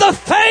 We want the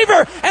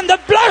favor and the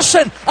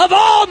blessing of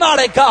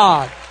Almighty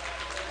God.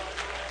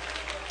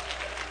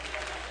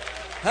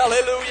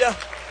 Hallelujah.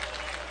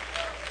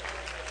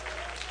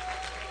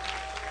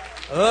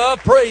 Oh,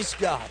 praise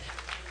God.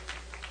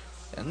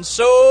 And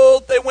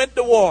so they went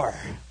to war.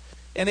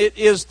 And it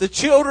is the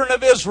children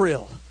of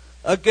Israel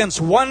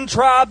against one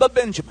tribe of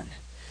Benjamin.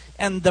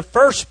 And the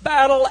first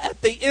battle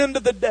at the end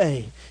of the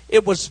day,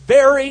 it was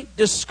very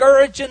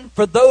discouraging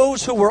for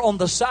those who were on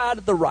the side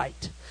of the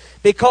right.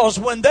 Because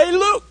when they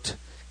looked,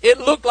 it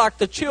looked like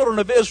the children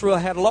of Israel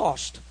had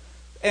lost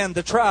and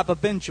the tribe of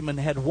Benjamin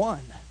had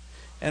won.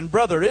 And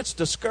brother, it's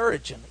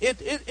discouraging.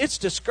 It's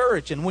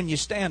discouraging when you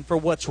stand for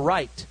what's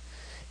right.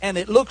 And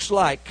it looks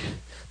like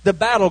the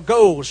battle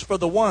goes for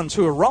the ones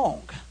who are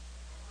wrong.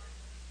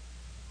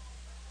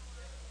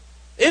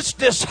 It's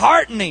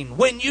disheartening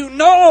when you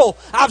know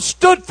I've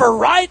stood for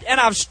right and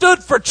I've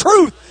stood for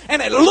truth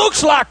and it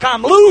looks like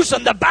I'm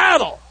losing the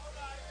battle.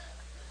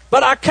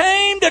 But I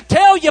came to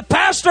tell you,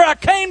 Pastor, I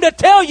came to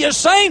tell you,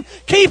 Saint,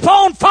 keep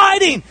on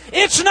fighting.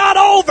 It's not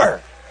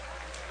over.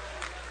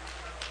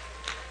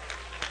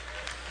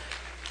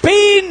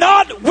 Be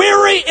not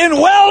weary in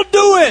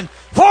well-doing,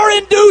 for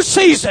in due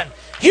season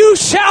you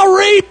shall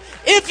reap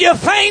if you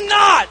faint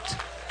not.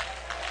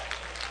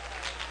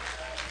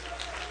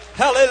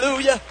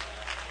 Hallelujah.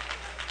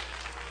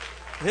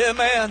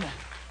 Amen.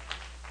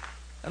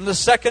 And the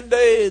second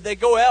day they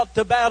go out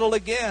to battle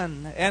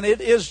again. And it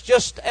is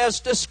just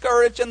as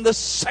discouraging the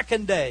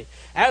second day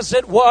as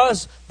it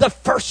was the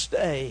first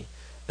day.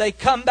 They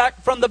come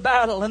back from the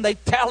battle and they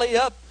tally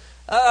up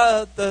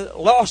the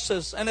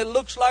losses. And it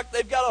looks like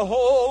they've got a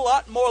whole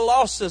lot more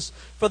losses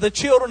for the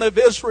children of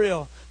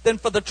Israel than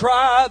for the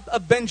tribe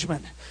of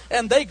Benjamin.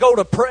 And they go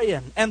to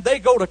praying, and they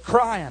go to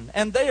crying,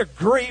 and they are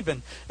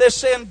grieving. They're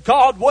saying,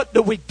 God, what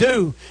do we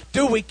do?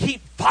 Do we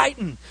keep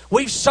fighting?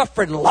 We've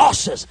suffered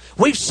losses.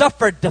 We've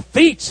suffered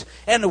defeats.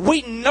 And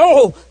we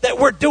know that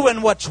we're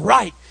doing what's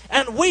right.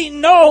 And we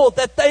know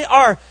that they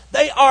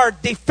are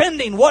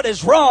defending what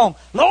is wrong.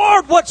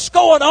 Lord, what's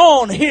going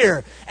on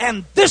here?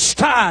 And this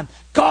time,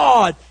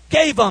 God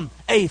gave them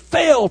a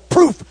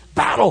fail-proof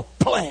battle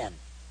plan.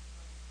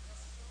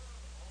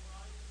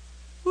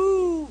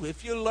 Woo,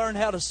 if you learn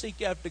how to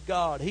seek after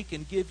God, He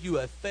can give you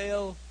a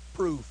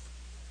fail-proof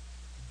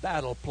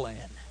battle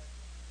plan.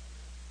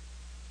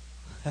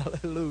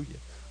 Hallelujah.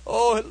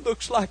 Oh, it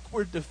looks like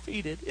we're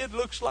defeated. It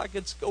looks like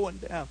it's going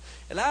down.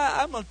 And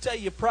I'm going to tell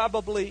you,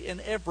 probably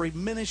in every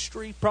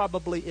ministry,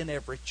 probably in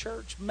every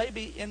church,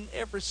 maybe in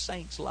every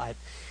saint's life,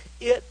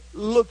 it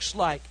looks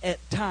like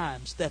at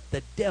times that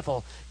the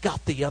devil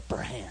got the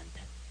upper hand.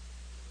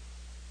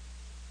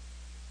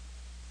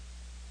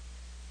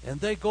 And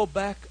they go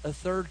back a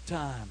third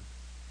time.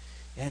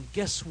 And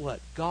guess what?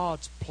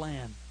 God's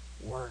plan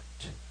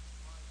worked.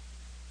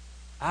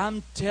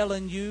 I'm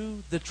telling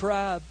you, the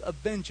tribe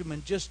of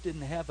Benjamin just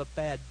didn't have a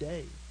bad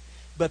day.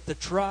 But the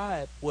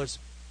tribe was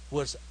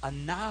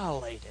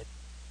annihilated,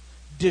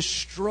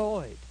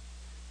 destroyed.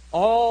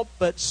 All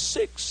but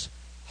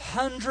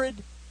 600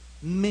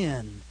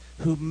 men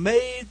who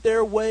made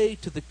their way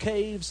to the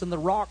caves and the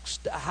rocks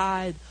to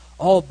hide.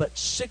 All but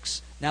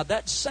 6. Now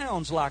that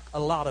sounds like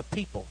a lot of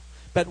people.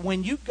 But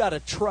when you've got a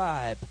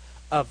tribe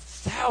of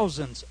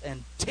thousands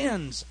and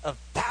tens of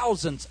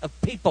thousands of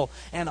people,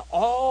 and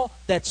all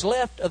that's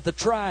left of the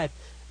tribe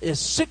is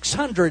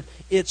 600,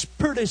 it's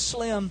pretty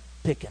slim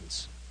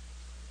pickings.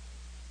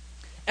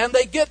 And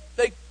the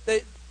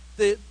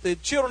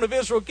children of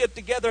Israel get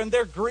together and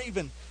they're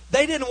grieving.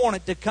 They didn't want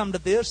it to come to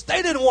this.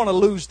 They didn't want to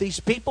lose these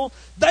people.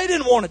 They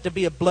didn't want it to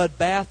be a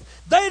bloodbath.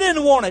 They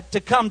didn't want it to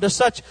come to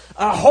such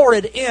a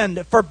horrid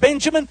end for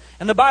Benjamin.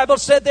 And the Bible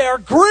said they are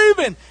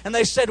grieving. And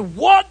they said,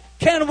 what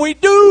can we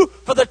do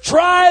for the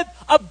tribe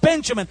of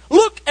Benjamin?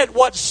 Look at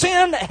what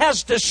sin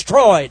has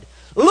destroyed.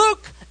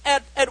 Look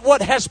at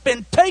what has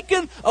been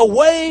taken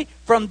away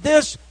from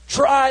this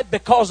tribe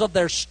because of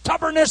their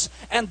stubbornness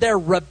and their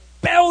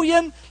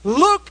rebellion.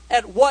 Look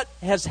at what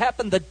has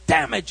happened, the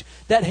damage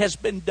that has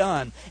been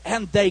done.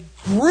 And they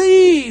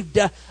grieved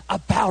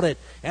about it.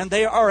 And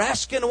they are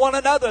asking one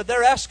another,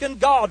 they're asking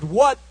God,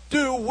 what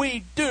do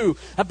we do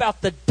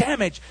about the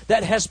damage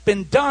that has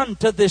been done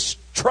to this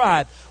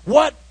tribe?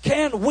 What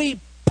can we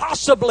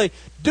possibly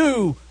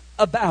do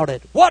about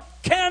it? What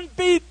can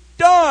be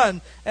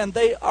done? And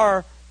they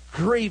are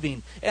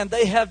grieving. And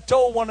they have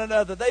told one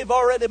another, they've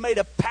already made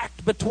a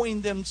pact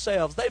between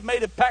themselves. They've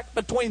made a pact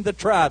between the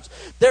tribes.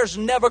 There's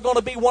never going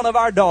to be one of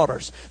our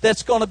daughters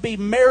that's going to be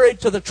married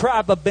to the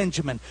tribe of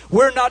Benjamin.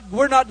 We're not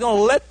going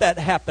to let that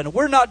happen.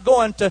 We're not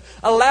going to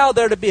allow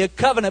there to be a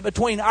covenant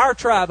between our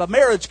tribe, a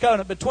marriage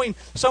covenant between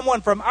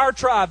someone from our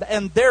tribe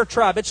and their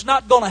tribe. It's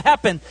not going to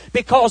happen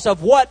because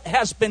of what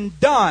has been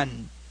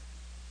done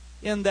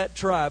in that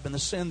tribe and the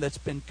sin that's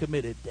been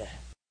committed.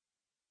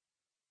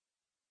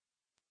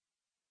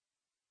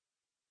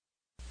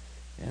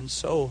 And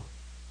so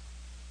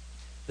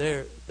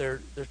they're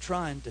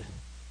trying to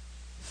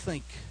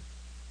think,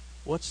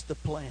 what's the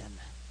plan?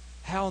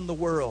 How in the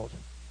world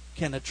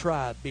can a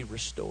tribe be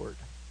restored?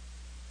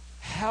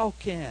 How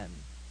can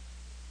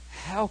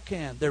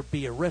there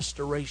be a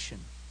restoration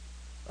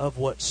of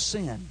what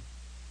sin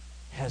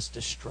has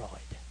destroyed?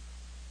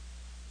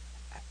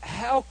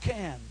 How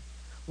can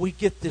we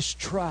get this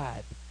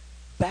tribe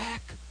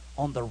back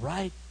on the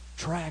right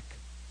track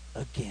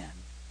again?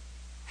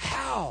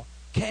 How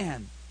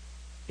can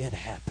it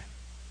happen?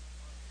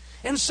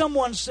 And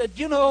someone said,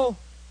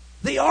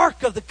 the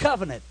Ark of the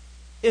Covenant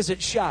is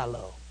at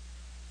Shiloh.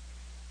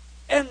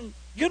 And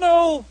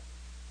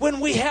when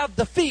we have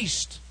the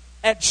feast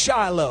at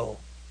Shiloh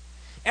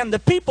and the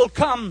people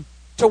come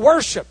to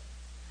worship,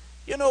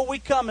 we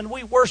come and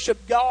we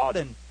worship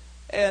God,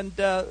 and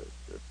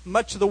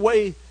much of the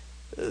way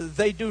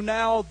they do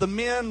now, the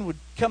men would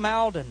come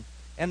out and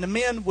the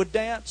men would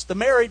dance. The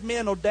married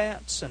men will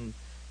dance, and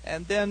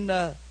then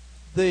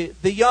the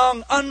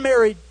young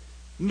unmarried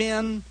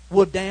men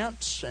will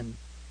dance, and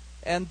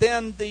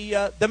then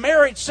the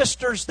married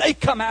sisters, they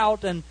come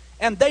out and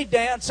they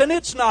dance, and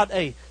it's not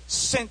a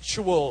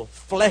sensual,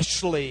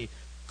 fleshly,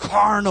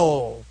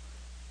 carnal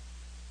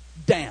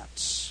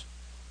dance.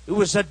 It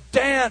was a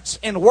dance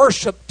in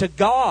worship to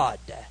God.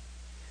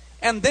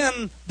 And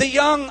then the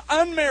young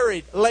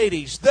unmarried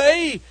ladies,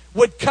 they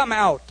would come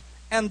out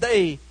and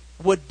they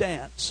would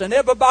dance. And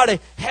everybody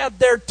had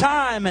their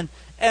time,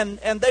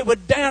 and they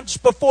would dance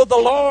before the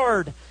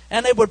Lord,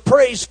 and they would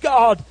praise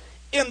God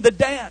in the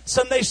dance.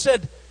 And they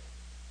said,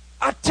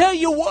 I tell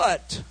you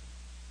what,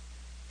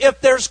 if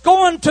there's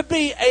going to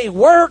be a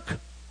work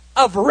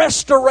of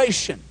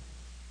restoration,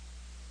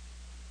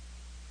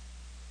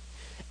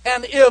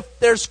 and if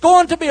there's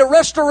going to be a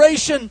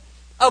restoration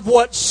of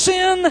what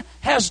sin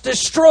has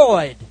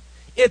destroyed,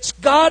 it's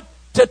got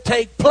to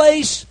take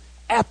place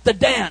at the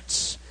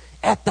dance,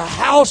 at the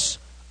house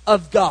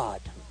of God.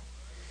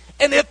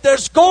 And if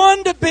there's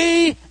going to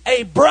be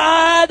a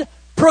bride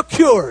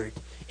procured,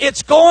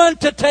 it's going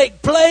to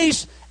take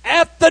place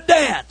at the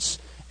dance,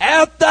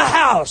 at the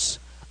house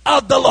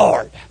of the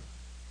Lord.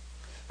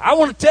 I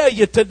want to tell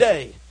you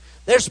today,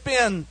 there's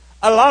been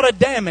a lot of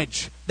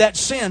damage that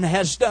sin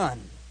has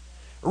done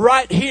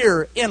right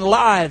here in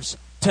lives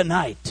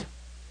tonight.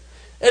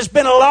 There's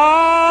been a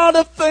lot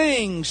of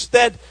things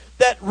that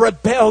that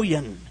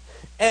rebellion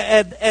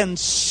and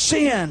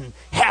sin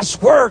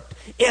has worked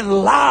in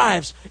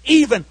lives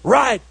even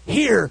right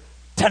here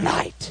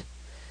tonight.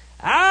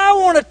 I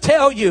want to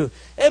tell you,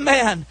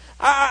 amen,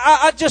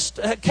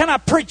 can I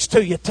preach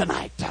to you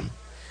tonight?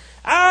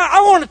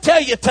 I want to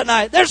tell you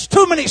tonight, there's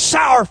too many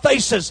sour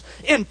faces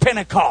in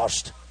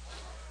Pentecost.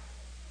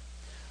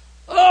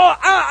 Oh,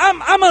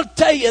 I'm going to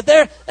tell you,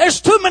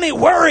 there's too many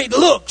worried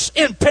looks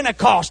in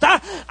Pentecost.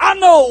 I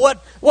know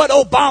what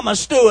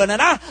Obama's doing, and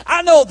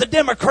I know the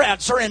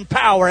Democrats are in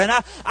power, and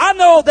I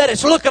know that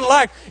it's looking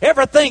like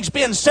everything's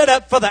being set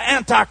up for the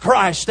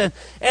Antichrist, and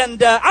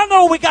I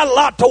know we got a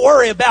lot to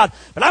worry about,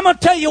 but I'm going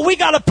to tell you, we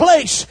got a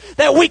place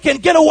that we can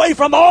get away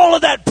from all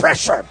of that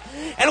pressure,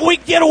 and we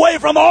get away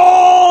from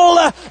all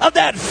of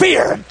that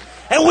fear,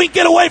 and we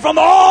get away from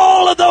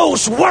all of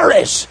those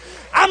worries.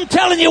 I'm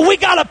telling you, we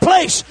got a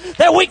place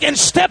that we can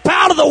step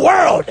out of the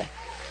world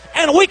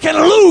and we can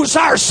lose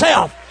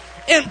ourselves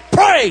in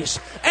praise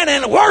and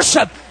in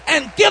worship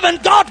and giving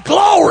God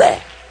glory.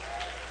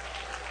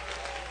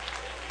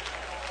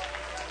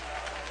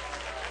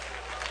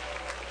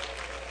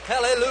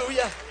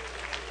 Hallelujah.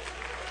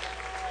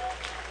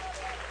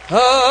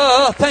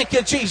 Oh, thank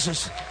you,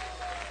 Jesus.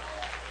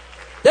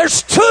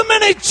 There's too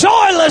many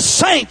joyless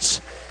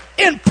saints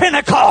in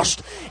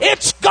Pentecost.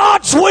 It's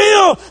God's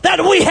will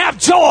that we have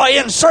joy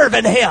in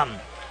serving Him.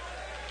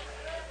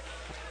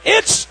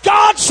 It's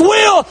God's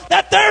will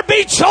that there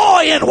be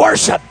joy in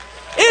worship.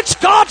 It's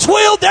God's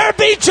will there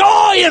be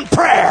joy in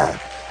prayer.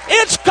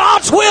 It's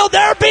God's will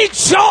there be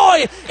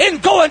joy in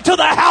going to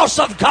the house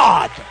of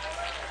God.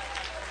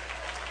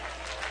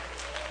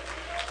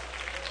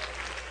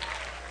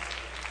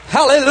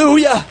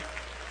 Hallelujah.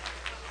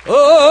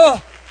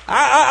 Oh,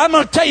 I'm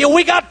going to tell you,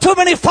 we got too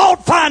many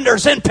fault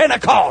finders in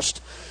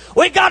Pentecost.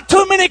 We got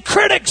too many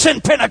critics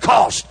in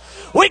Pentecost.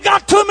 We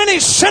got too many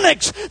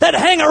cynics that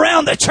hang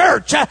around the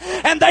church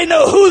and they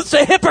know who's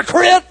a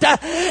hypocrite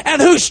and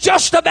who's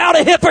just about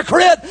a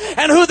hypocrite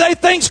and who they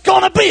think's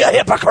going to be a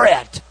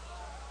hypocrite.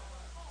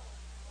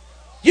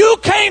 You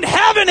can't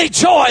have any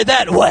joy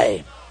that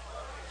way.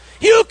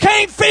 You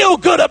can't feel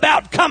good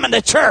about coming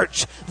to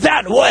church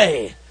that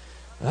way.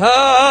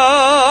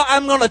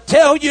 I'm going to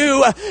tell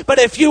you, but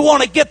if you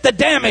want to get the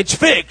damage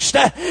fixed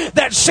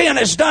that sin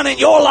has done in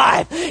your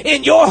life,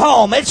 in your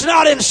home, it's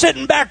not in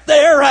sitting back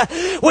there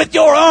with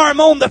your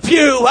arm on the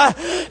pew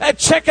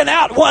checking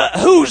out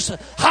who's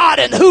hot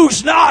and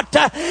who's not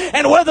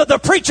and whether the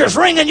preacher's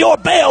ringing your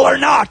bell or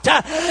not.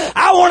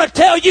 I want to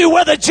tell you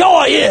where the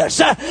joy is,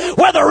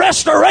 where the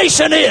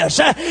restoration is.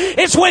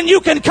 It's when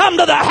you can come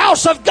to the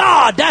house of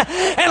God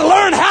and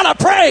learn how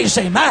to praise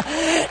Him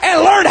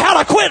and learn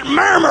how to quit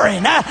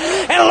murmuring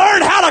and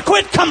learn how to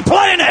quit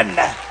complaining.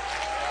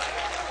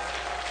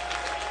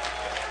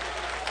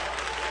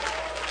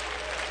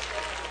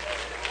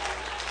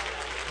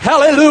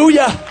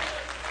 Hallelujah.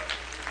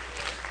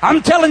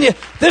 I'm telling you,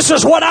 this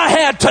is what I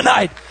had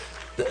tonight.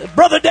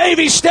 Brother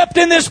Davey stepped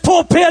in this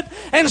pulpit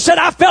and said,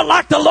 I felt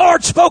like the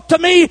Lord spoke to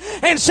me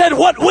and said,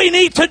 what we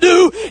need to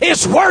do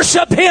is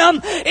worship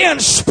Him in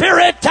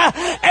spirit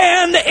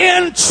and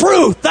in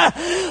truth.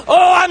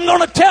 Oh, I'm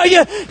going to tell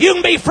you, you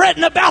can be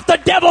fretting about the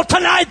devil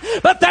tonight,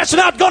 but that's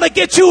not going to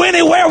get you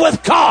anywhere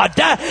with God.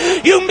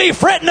 You can be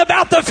fretting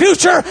about the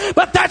future,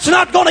 but that's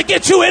not going to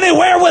get you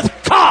anywhere with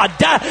God.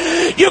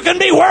 You can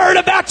be worried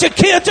about your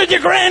kids and your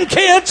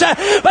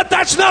grandkids, but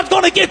that's not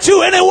going to get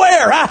you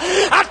anywhere.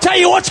 I tell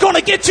you what's going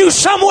to get you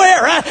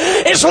somewhere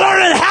is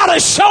learning how to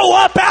show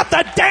up at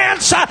the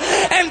dance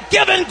and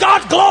giving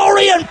God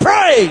glory and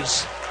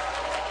praise.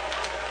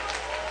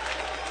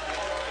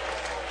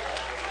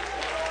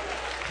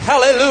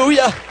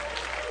 Hallelujah.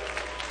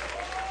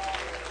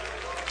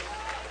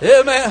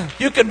 Amen.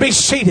 You can be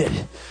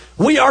seated.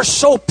 We are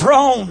so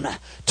prone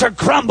to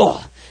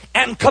grumble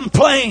and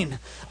complain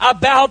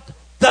about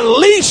the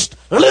least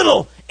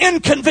little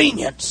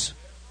inconvenience.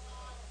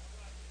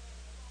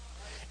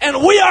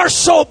 And we are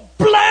so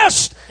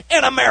blessed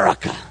in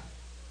America.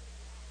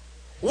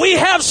 We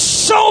have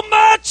so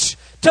much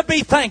to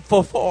be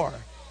thankful for.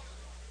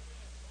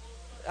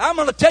 I'm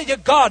going to tell you,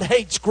 God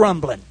hates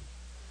grumbling.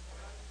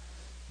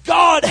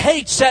 God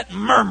hates that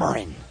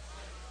murmuring.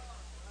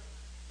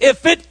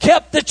 If it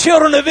kept the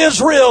children of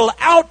Israel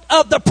out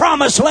of the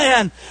promised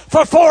land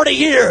for 40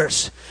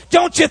 years,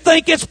 don't you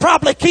think it's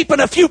probably keeping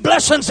a few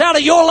blessings out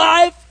of your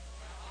life?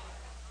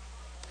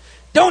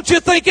 Don't you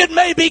think it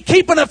may be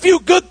keeping a few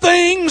good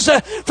things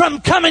from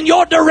coming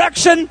your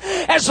direction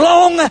as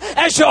long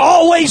as you're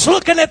always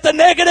looking at the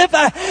negative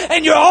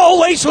and you're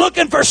always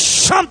looking for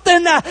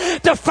something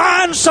to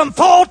find some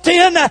fault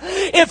in?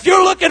 If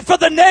you're looking for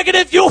the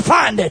negative, you'll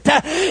find it.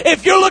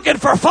 If you're looking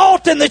for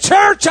fault in the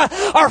church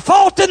or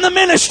fault in the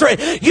ministry,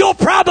 you'll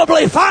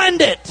probably find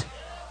it.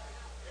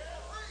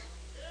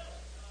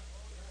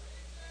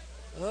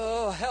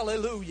 Oh,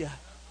 hallelujah.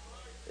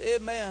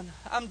 Amen.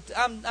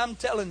 I'm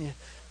telling you.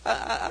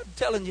 I'm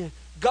telling you,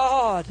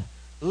 God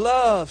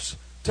loves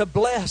to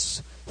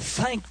bless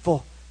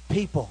thankful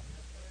people.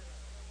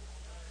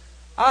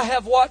 I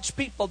have watched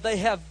people, they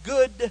have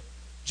good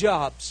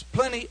jobs,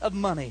 plenty of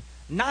money,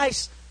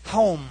 nice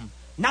home,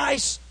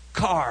 nice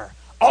car,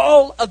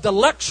 all of the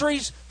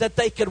luxuries that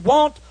they could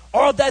want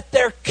or that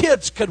their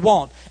kids could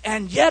want.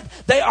 And yet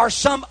they are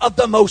some of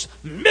the most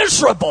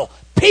miserable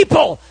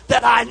people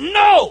that I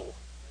know.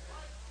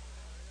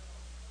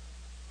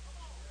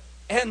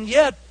 And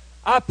yet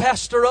I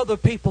pastor other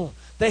people.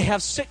 They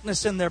have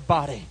sickness in their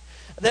body.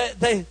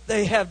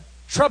 They have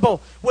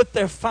trouble with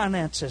their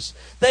finances.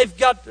 They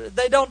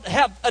don't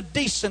have a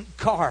decent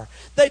car.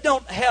 They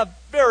don't have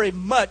very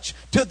much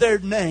to their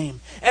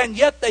name. And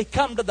yet they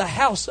come to the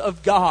house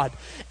of God.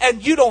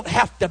 And you don't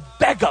have to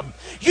beg them.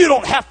 You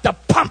don't have to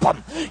pump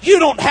them. You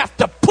don't have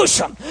to push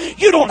them.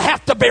 You don't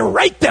have to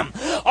berate them.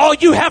 All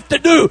you have to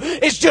do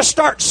is just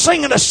start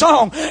singing a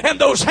song and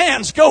those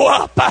hands go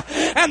up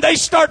and they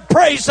start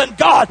praising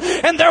God.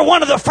 And they're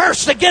one of the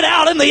first to get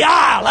out in the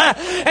aisle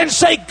and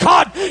say,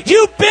 God,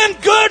 you've been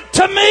good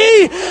to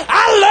me.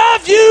 I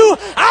love you.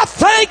 I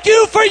thank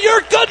you for your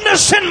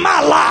goodness in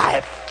my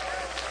life.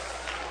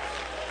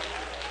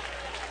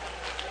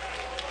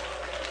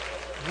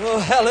 Oh,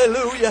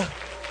 hallelujah.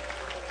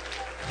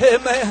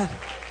 Amen.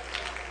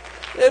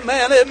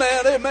 Amen,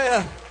 amen,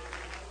 amen.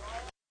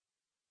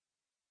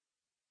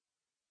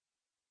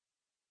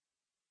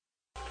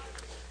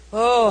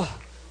 Oh,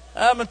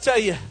 I'm going to tell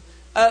you,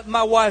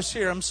 my wife's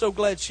here. I'm so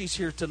glad she's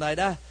here tonight.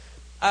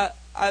 I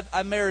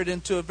married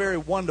into a very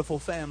wonderful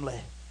family.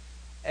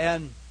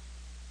 And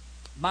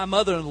my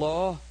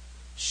mother-in-law,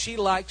 she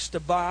likes to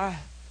buy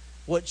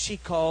what she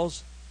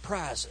calls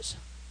prizes.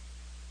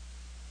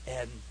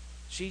 And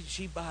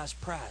she buys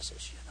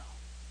prizes, you know.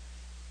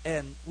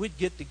 And we'd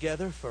get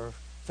together for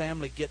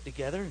family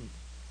get-together,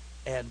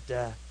 and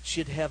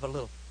she'd have a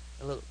little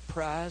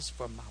prize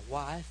for my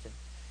wife,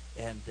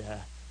 and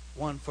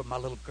one for my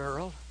little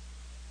girl,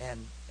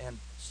 and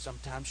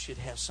sometimes she'd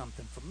have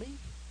something for me.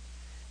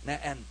 Now,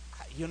 and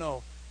you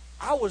know,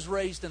 I was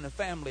raised in a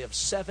family of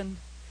 7,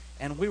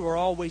 and we were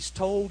always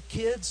told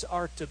kids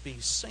are to be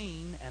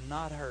seen and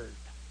not heard.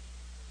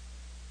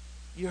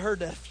 You heard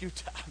that a few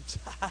times.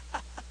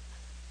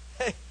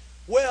 Hey,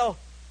 well,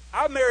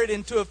 I married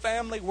into a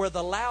family where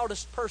the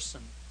loudest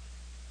person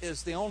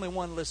is the only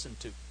one listened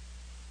to.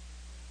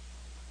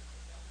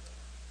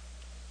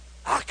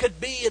 I could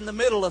be in the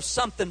middle of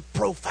something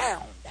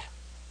profound,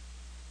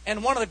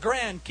 and one of the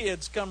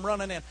grandkids come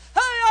running in. Hey,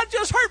 I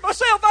just hurt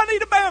myself. I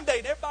need a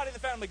Band-Aid. Everybody in the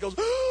family goes,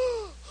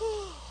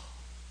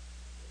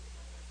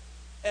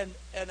 and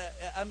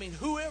I mean,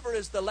 whoever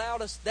is the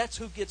loudest, that's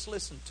who gets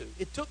listened to.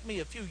 It took me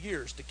a few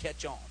years to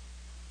catch on,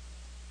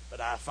 but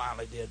I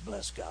finally did,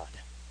 bless God.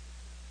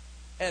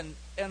 And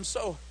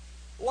so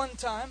one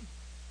time,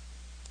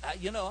 I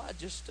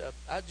just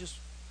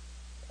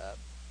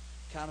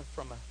kind of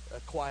from a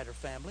quieter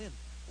family, and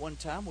one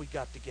time we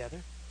got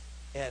together,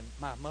 and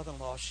my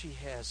mother-in-law, she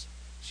has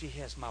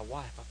my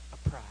wife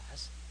a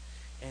prize,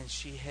 and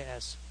she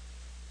has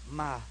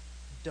my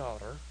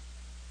daughter,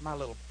 my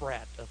little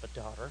brat of a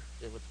daughter,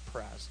 with a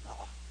prize.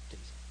 Oh,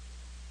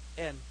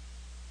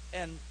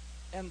 and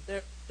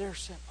they're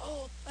saying,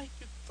 oh, thank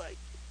you.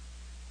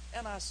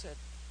 And I said,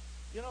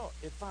 you know,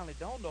 it finally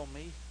dawned on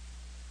me,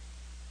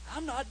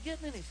 I'm not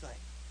getting anything.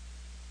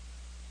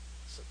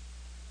 I said,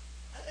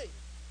 hey,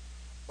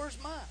 where's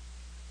mine?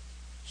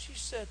 She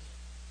said,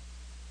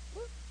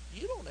 look,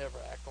 you don't ever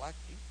act like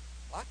you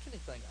like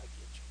anything I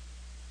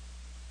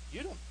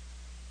get you.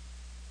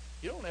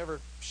 You don't ever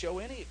show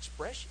any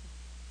expression.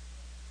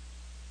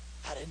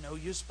 I didn't know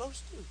you were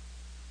supposed to.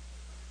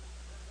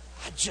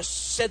 I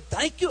just said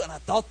thank you, and I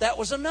thought that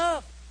was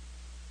enough.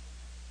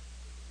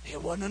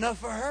 It wasn't enough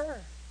for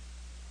her.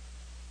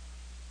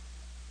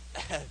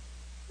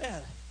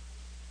 Man,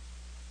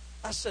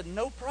 I said,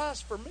 no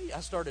prize for me. I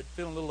started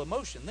feeling a little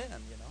emotion then,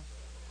 you know.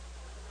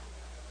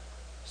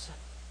 I said,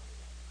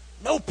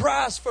 no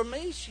prize for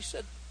me? She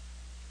said,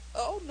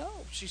 oh, no.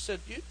 She said,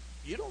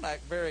 you don't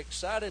act very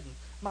excited. And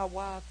my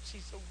wife,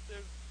 she's over there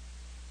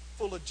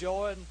full of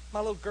joy. And my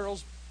little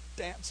girl's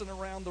dancing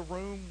around the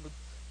room with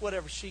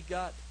whatever she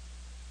got.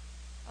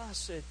 I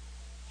said,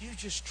 you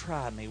just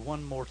try me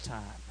one more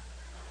time.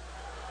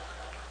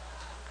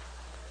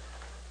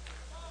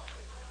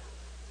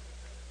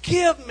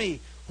 Give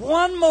me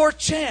one more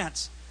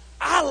chance.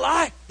 I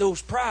like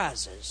those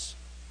prizes.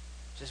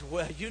 She said,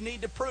 well, you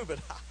need to prove it.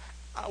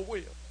 I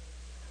will.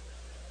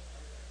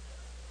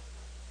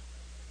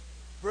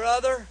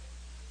 Brother,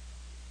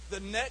 the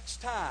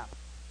next time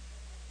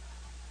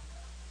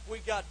we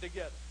got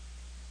together,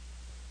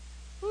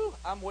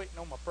 I'm waiting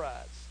on my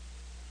prize.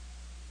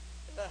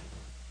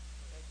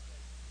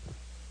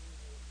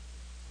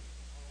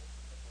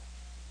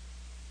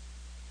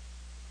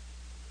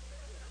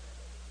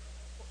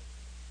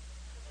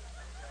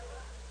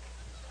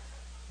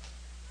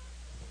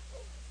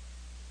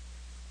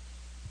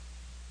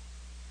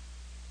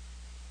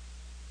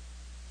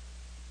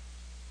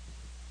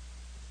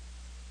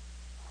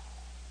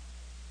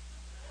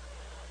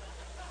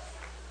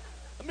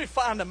 Let me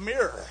find a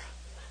mirror.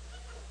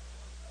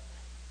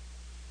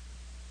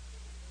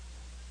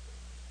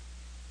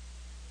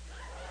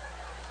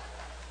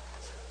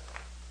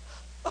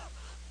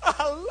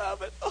 I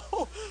love it.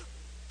 Oh,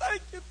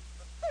 Thank you.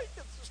 Thank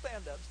you.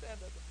 Stand up. Stand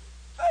up.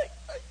 Thank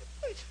you.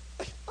 Thank you.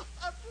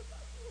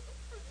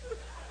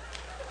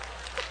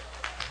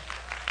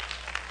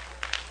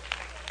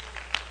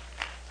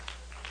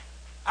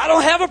 I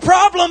don't have a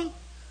problem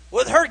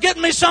with her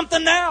getting me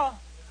something now.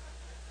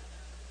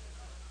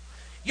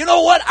 You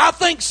know what? I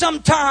think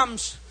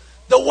sometimes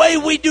the way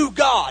we do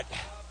God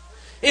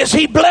is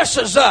He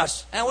blesses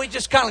us, and we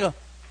just kind of go,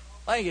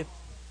 thank you.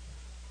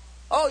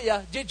 Oh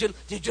yeah, did you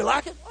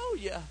like it? Oh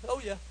yeah.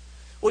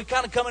 We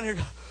kind of come in here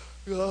and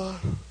go, God,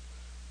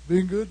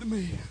 been good to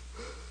me.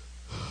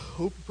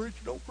 Hope the preacher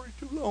don't preach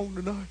too long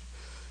tonight.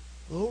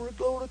 Glory,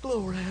 glory,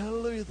 glory,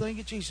 hallelujah, thank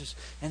you, Jesus.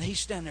 And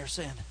He's standing there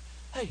saying,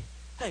 hey,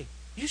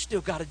 you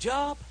still got a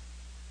job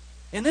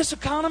in this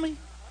economy?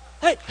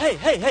 Hey,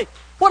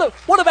 what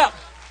about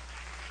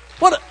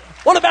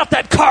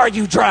that car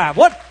you drive?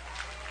 What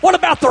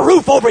about the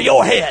roof over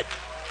your head?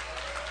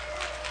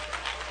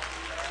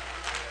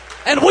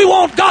 And we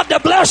want God to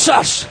bless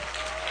us.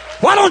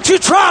 Why don't you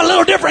try a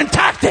little different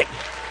tactic?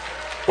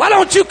 Why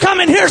don't you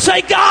come in here and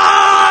say,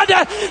 God,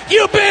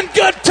 you've been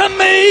good to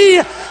me.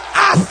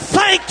 I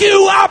thank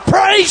you. I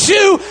praise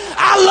you.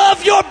 I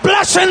love your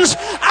blessings.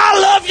 I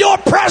love your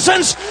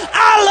presence.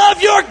 I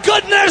love your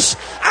goodness.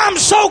 I'm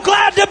so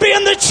glad to be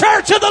in the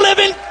church of the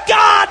living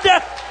God.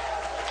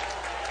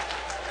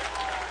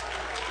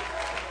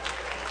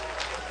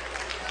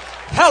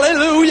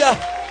 Hallelujah.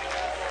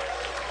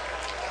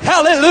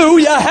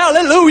 Hallelujah.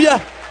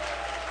 Hallelujah.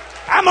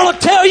 I'm going to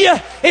tell you,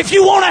 if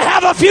you want to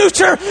have a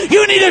future,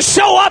 you need to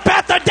show up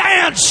at the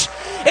dance.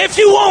 If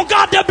you want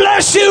God to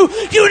bless you,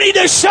 you need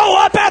to show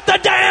up at the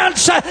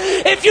dance.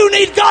 If you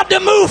need God to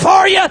move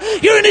for you,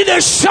 you need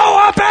to show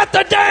up at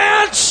the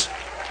dance.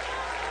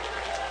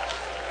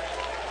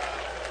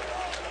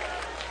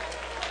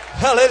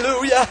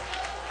 Hallelujah.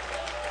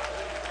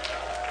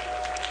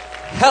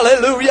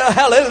 Hallelujah,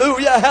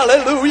 hallelujah,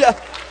 hallelujah.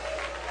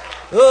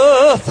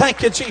 Oh,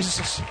 thank you,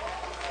 Jesus.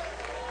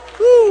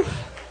 Woo.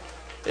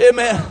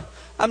 Amen.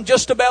 I'm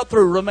just about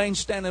through. Remain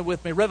standing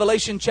with me.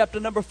 Revelation chapter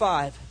number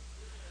 5.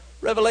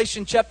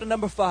 Revelation chapter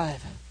number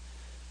 5.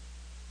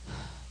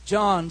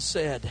 John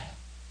said,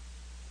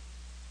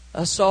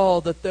 I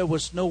saw that there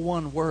was no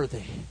one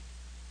worthy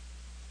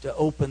to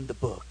open the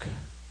book.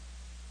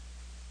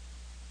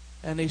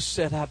 And he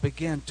said, I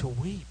began to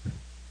weep.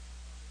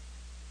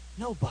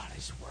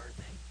 Nobody's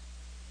worthy.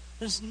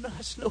 There's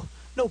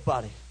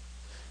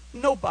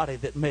nobody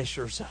that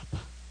measures up.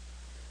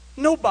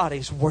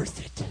 Nobody's worth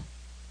it.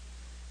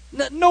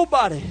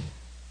 Nobody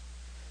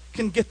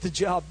can get the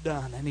job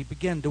done. And he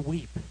began to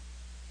weep.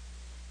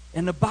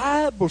 And the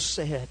Bible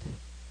said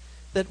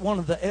that one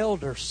of the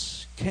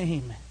elders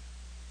came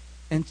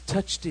and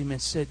touched him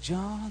and said,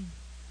 John,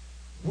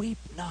 weep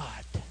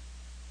not,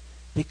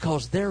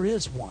 because there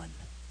is one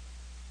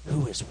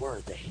who is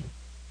worthy.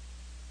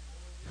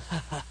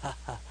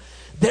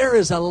 There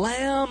is a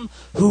Lamb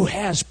who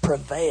has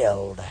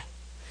prevailed,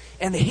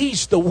 and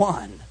He's the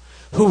one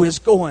who is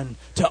going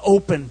to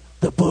open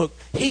the book.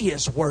 He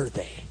is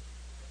worthy.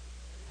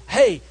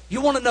 Hey, you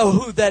want to know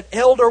who that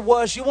elder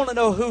was? You want to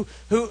know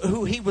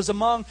who he was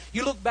among?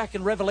 You look back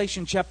in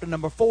Revelation chapter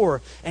number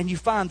 4, and you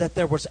find that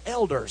there was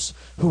elders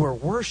who were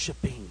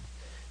worshiping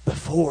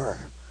before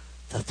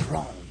the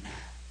throne.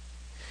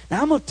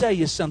 Now, I'm going to tell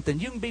you something.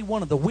 You can be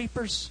one of the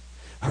weepers,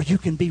 or you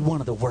can be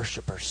one of the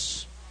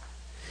worshipers.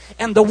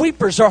 And the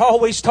weepers are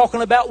always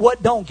talking about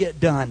what don't get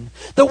done.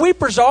 The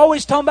weepers are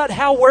always talking about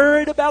how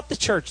worried about the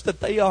church that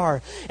they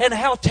are and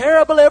how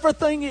terrible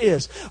everything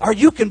is. Or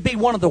you can be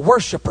one of the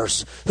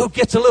worshipers who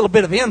gets a little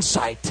bit of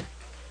insight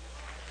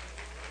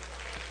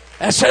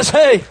and says,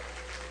 hey,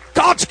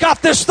 God's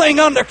got this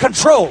thing under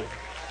control.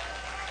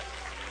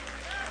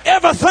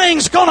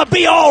 Everything's going to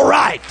be all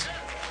right.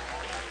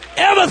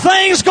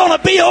 Everything's going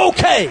to be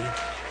okay.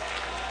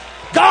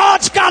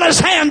 God's got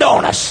His hand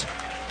on us.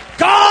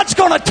 God's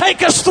going to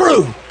take us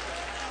through.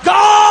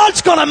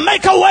 God's going to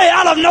make a way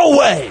out of no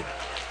way.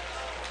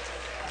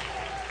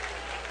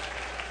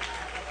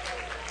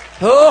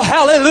 Oh,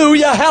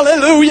 hallelujah,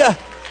 hallelujah.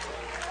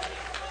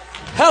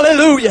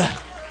 Hallelujah.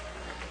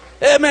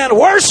 Amen.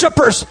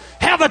 Worshipers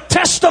have a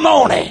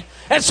testimony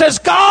that says,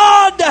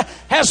 God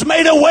has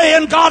made a way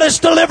and God has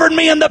delivered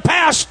me in the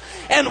past.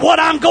 And what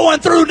I'm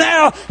going through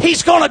now,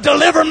 He's going to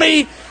deliver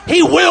me.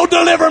 He will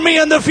deliver me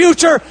in the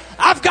future.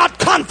 I've got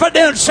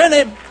confidence in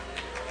Him.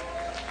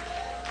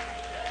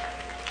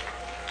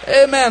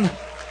 Amen.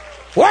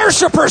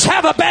 Worshipers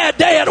have a bad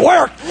day at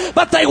work,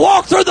 but they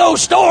walk through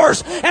those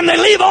doors and they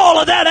leave all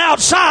of that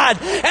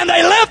outside and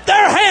they lift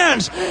their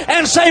hands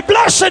and say,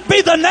 blessed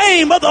be the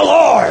name of the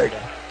Lord.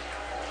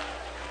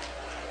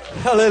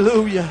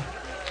 Hallelujah.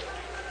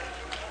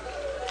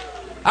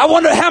 I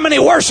wonder how many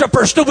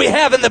worshipers do we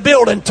have in the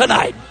building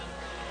tonight?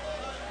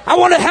 I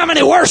wonder how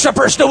many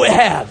worshipers do we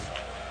have?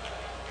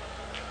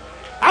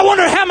 I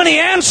wonder how many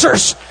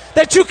answers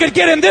that you could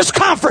get in this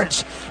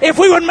conference if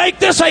we would make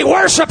this a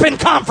worshiping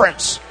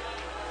conference.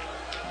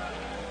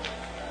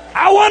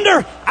 I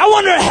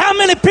wonder how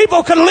many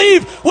people could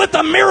leave with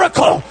a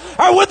miracle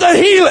or with a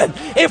healing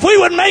if we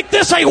would make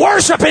this a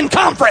worshiping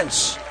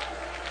conference.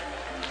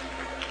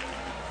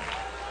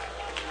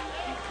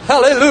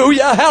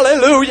 Hallelujah,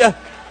 hallelujah,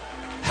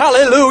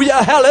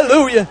 hallelujah,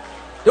 hallelujah.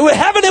 Do we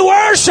have any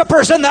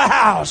worshipers in the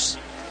house?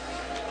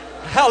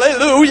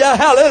 Hallelujah,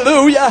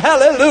 hallelujah,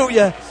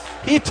 hallelujah.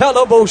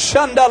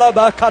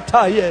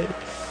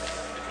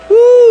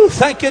 Ooh,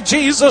 thank you,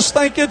 Jesus,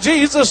 thank you,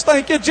 Jesus,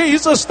 thank you,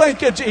 Jesus,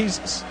 thank you,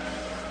 Jesus.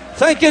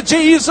 Thank you,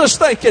 Jesus,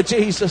 thank you,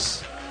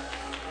 Jesus.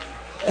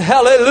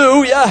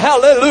 Hallelujah,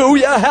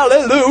 hallelujah,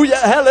 hallelujah,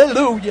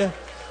 hallelujah.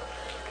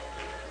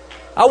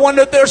 I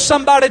wonder if there's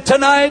somebody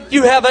tonight,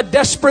 you have a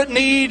desperate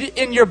need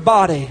in your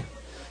body.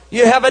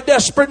 You have a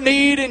desperate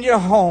need in your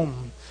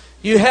home.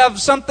 You have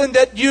something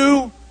that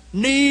you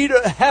need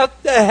or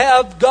have to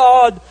have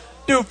God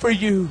do for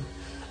you.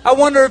 I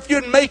wonder if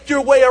you'd make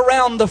your way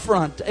around the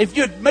front. If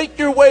you'd make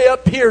your way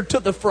up here to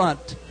the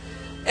front.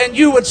 And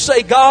you would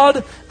say,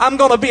 God, I'm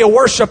going to be a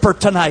worshiper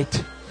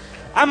tonight.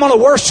 I'm going to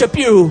worship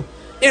you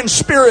in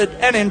spirit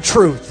and in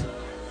truth.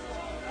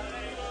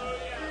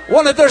 I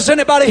wonder if there's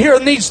anybody here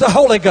that needs the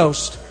Holy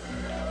Ghost.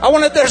 I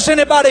wonder if there's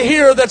anybody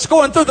here that's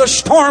going through the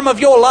storm of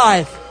your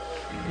life.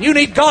 You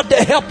need God to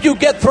help you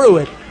get through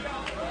it.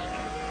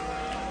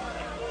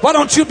 Why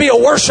don't you be a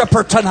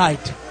worshiper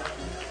tonight?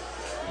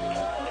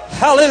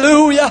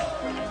 Hallelujah.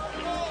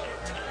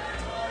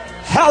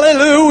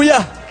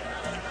 Hallelujah.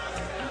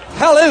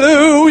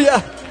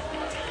 Hallelujah.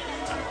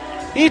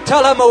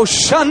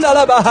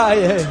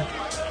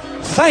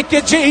 Thank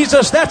you,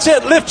 Jesus. That's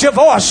it. Lift your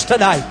voice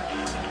tonight.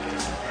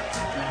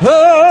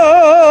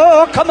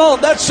 Oh, come on.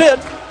 That's it.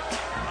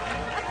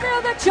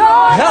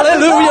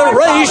 Hallelujah.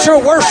 Raise your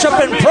worship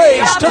and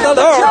praise to the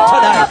Lord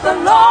tonight.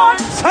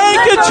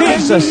 Thank you,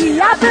 Jesus.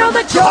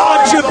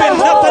 God, you've been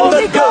nothing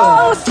but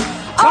good.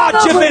 God,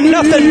 you've been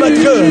nothing but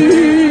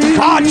good.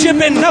 God, you've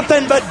been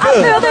nothing but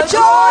good.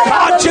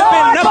 God, you've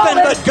been nothing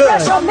but good.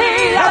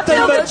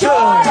 Nothing but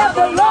good.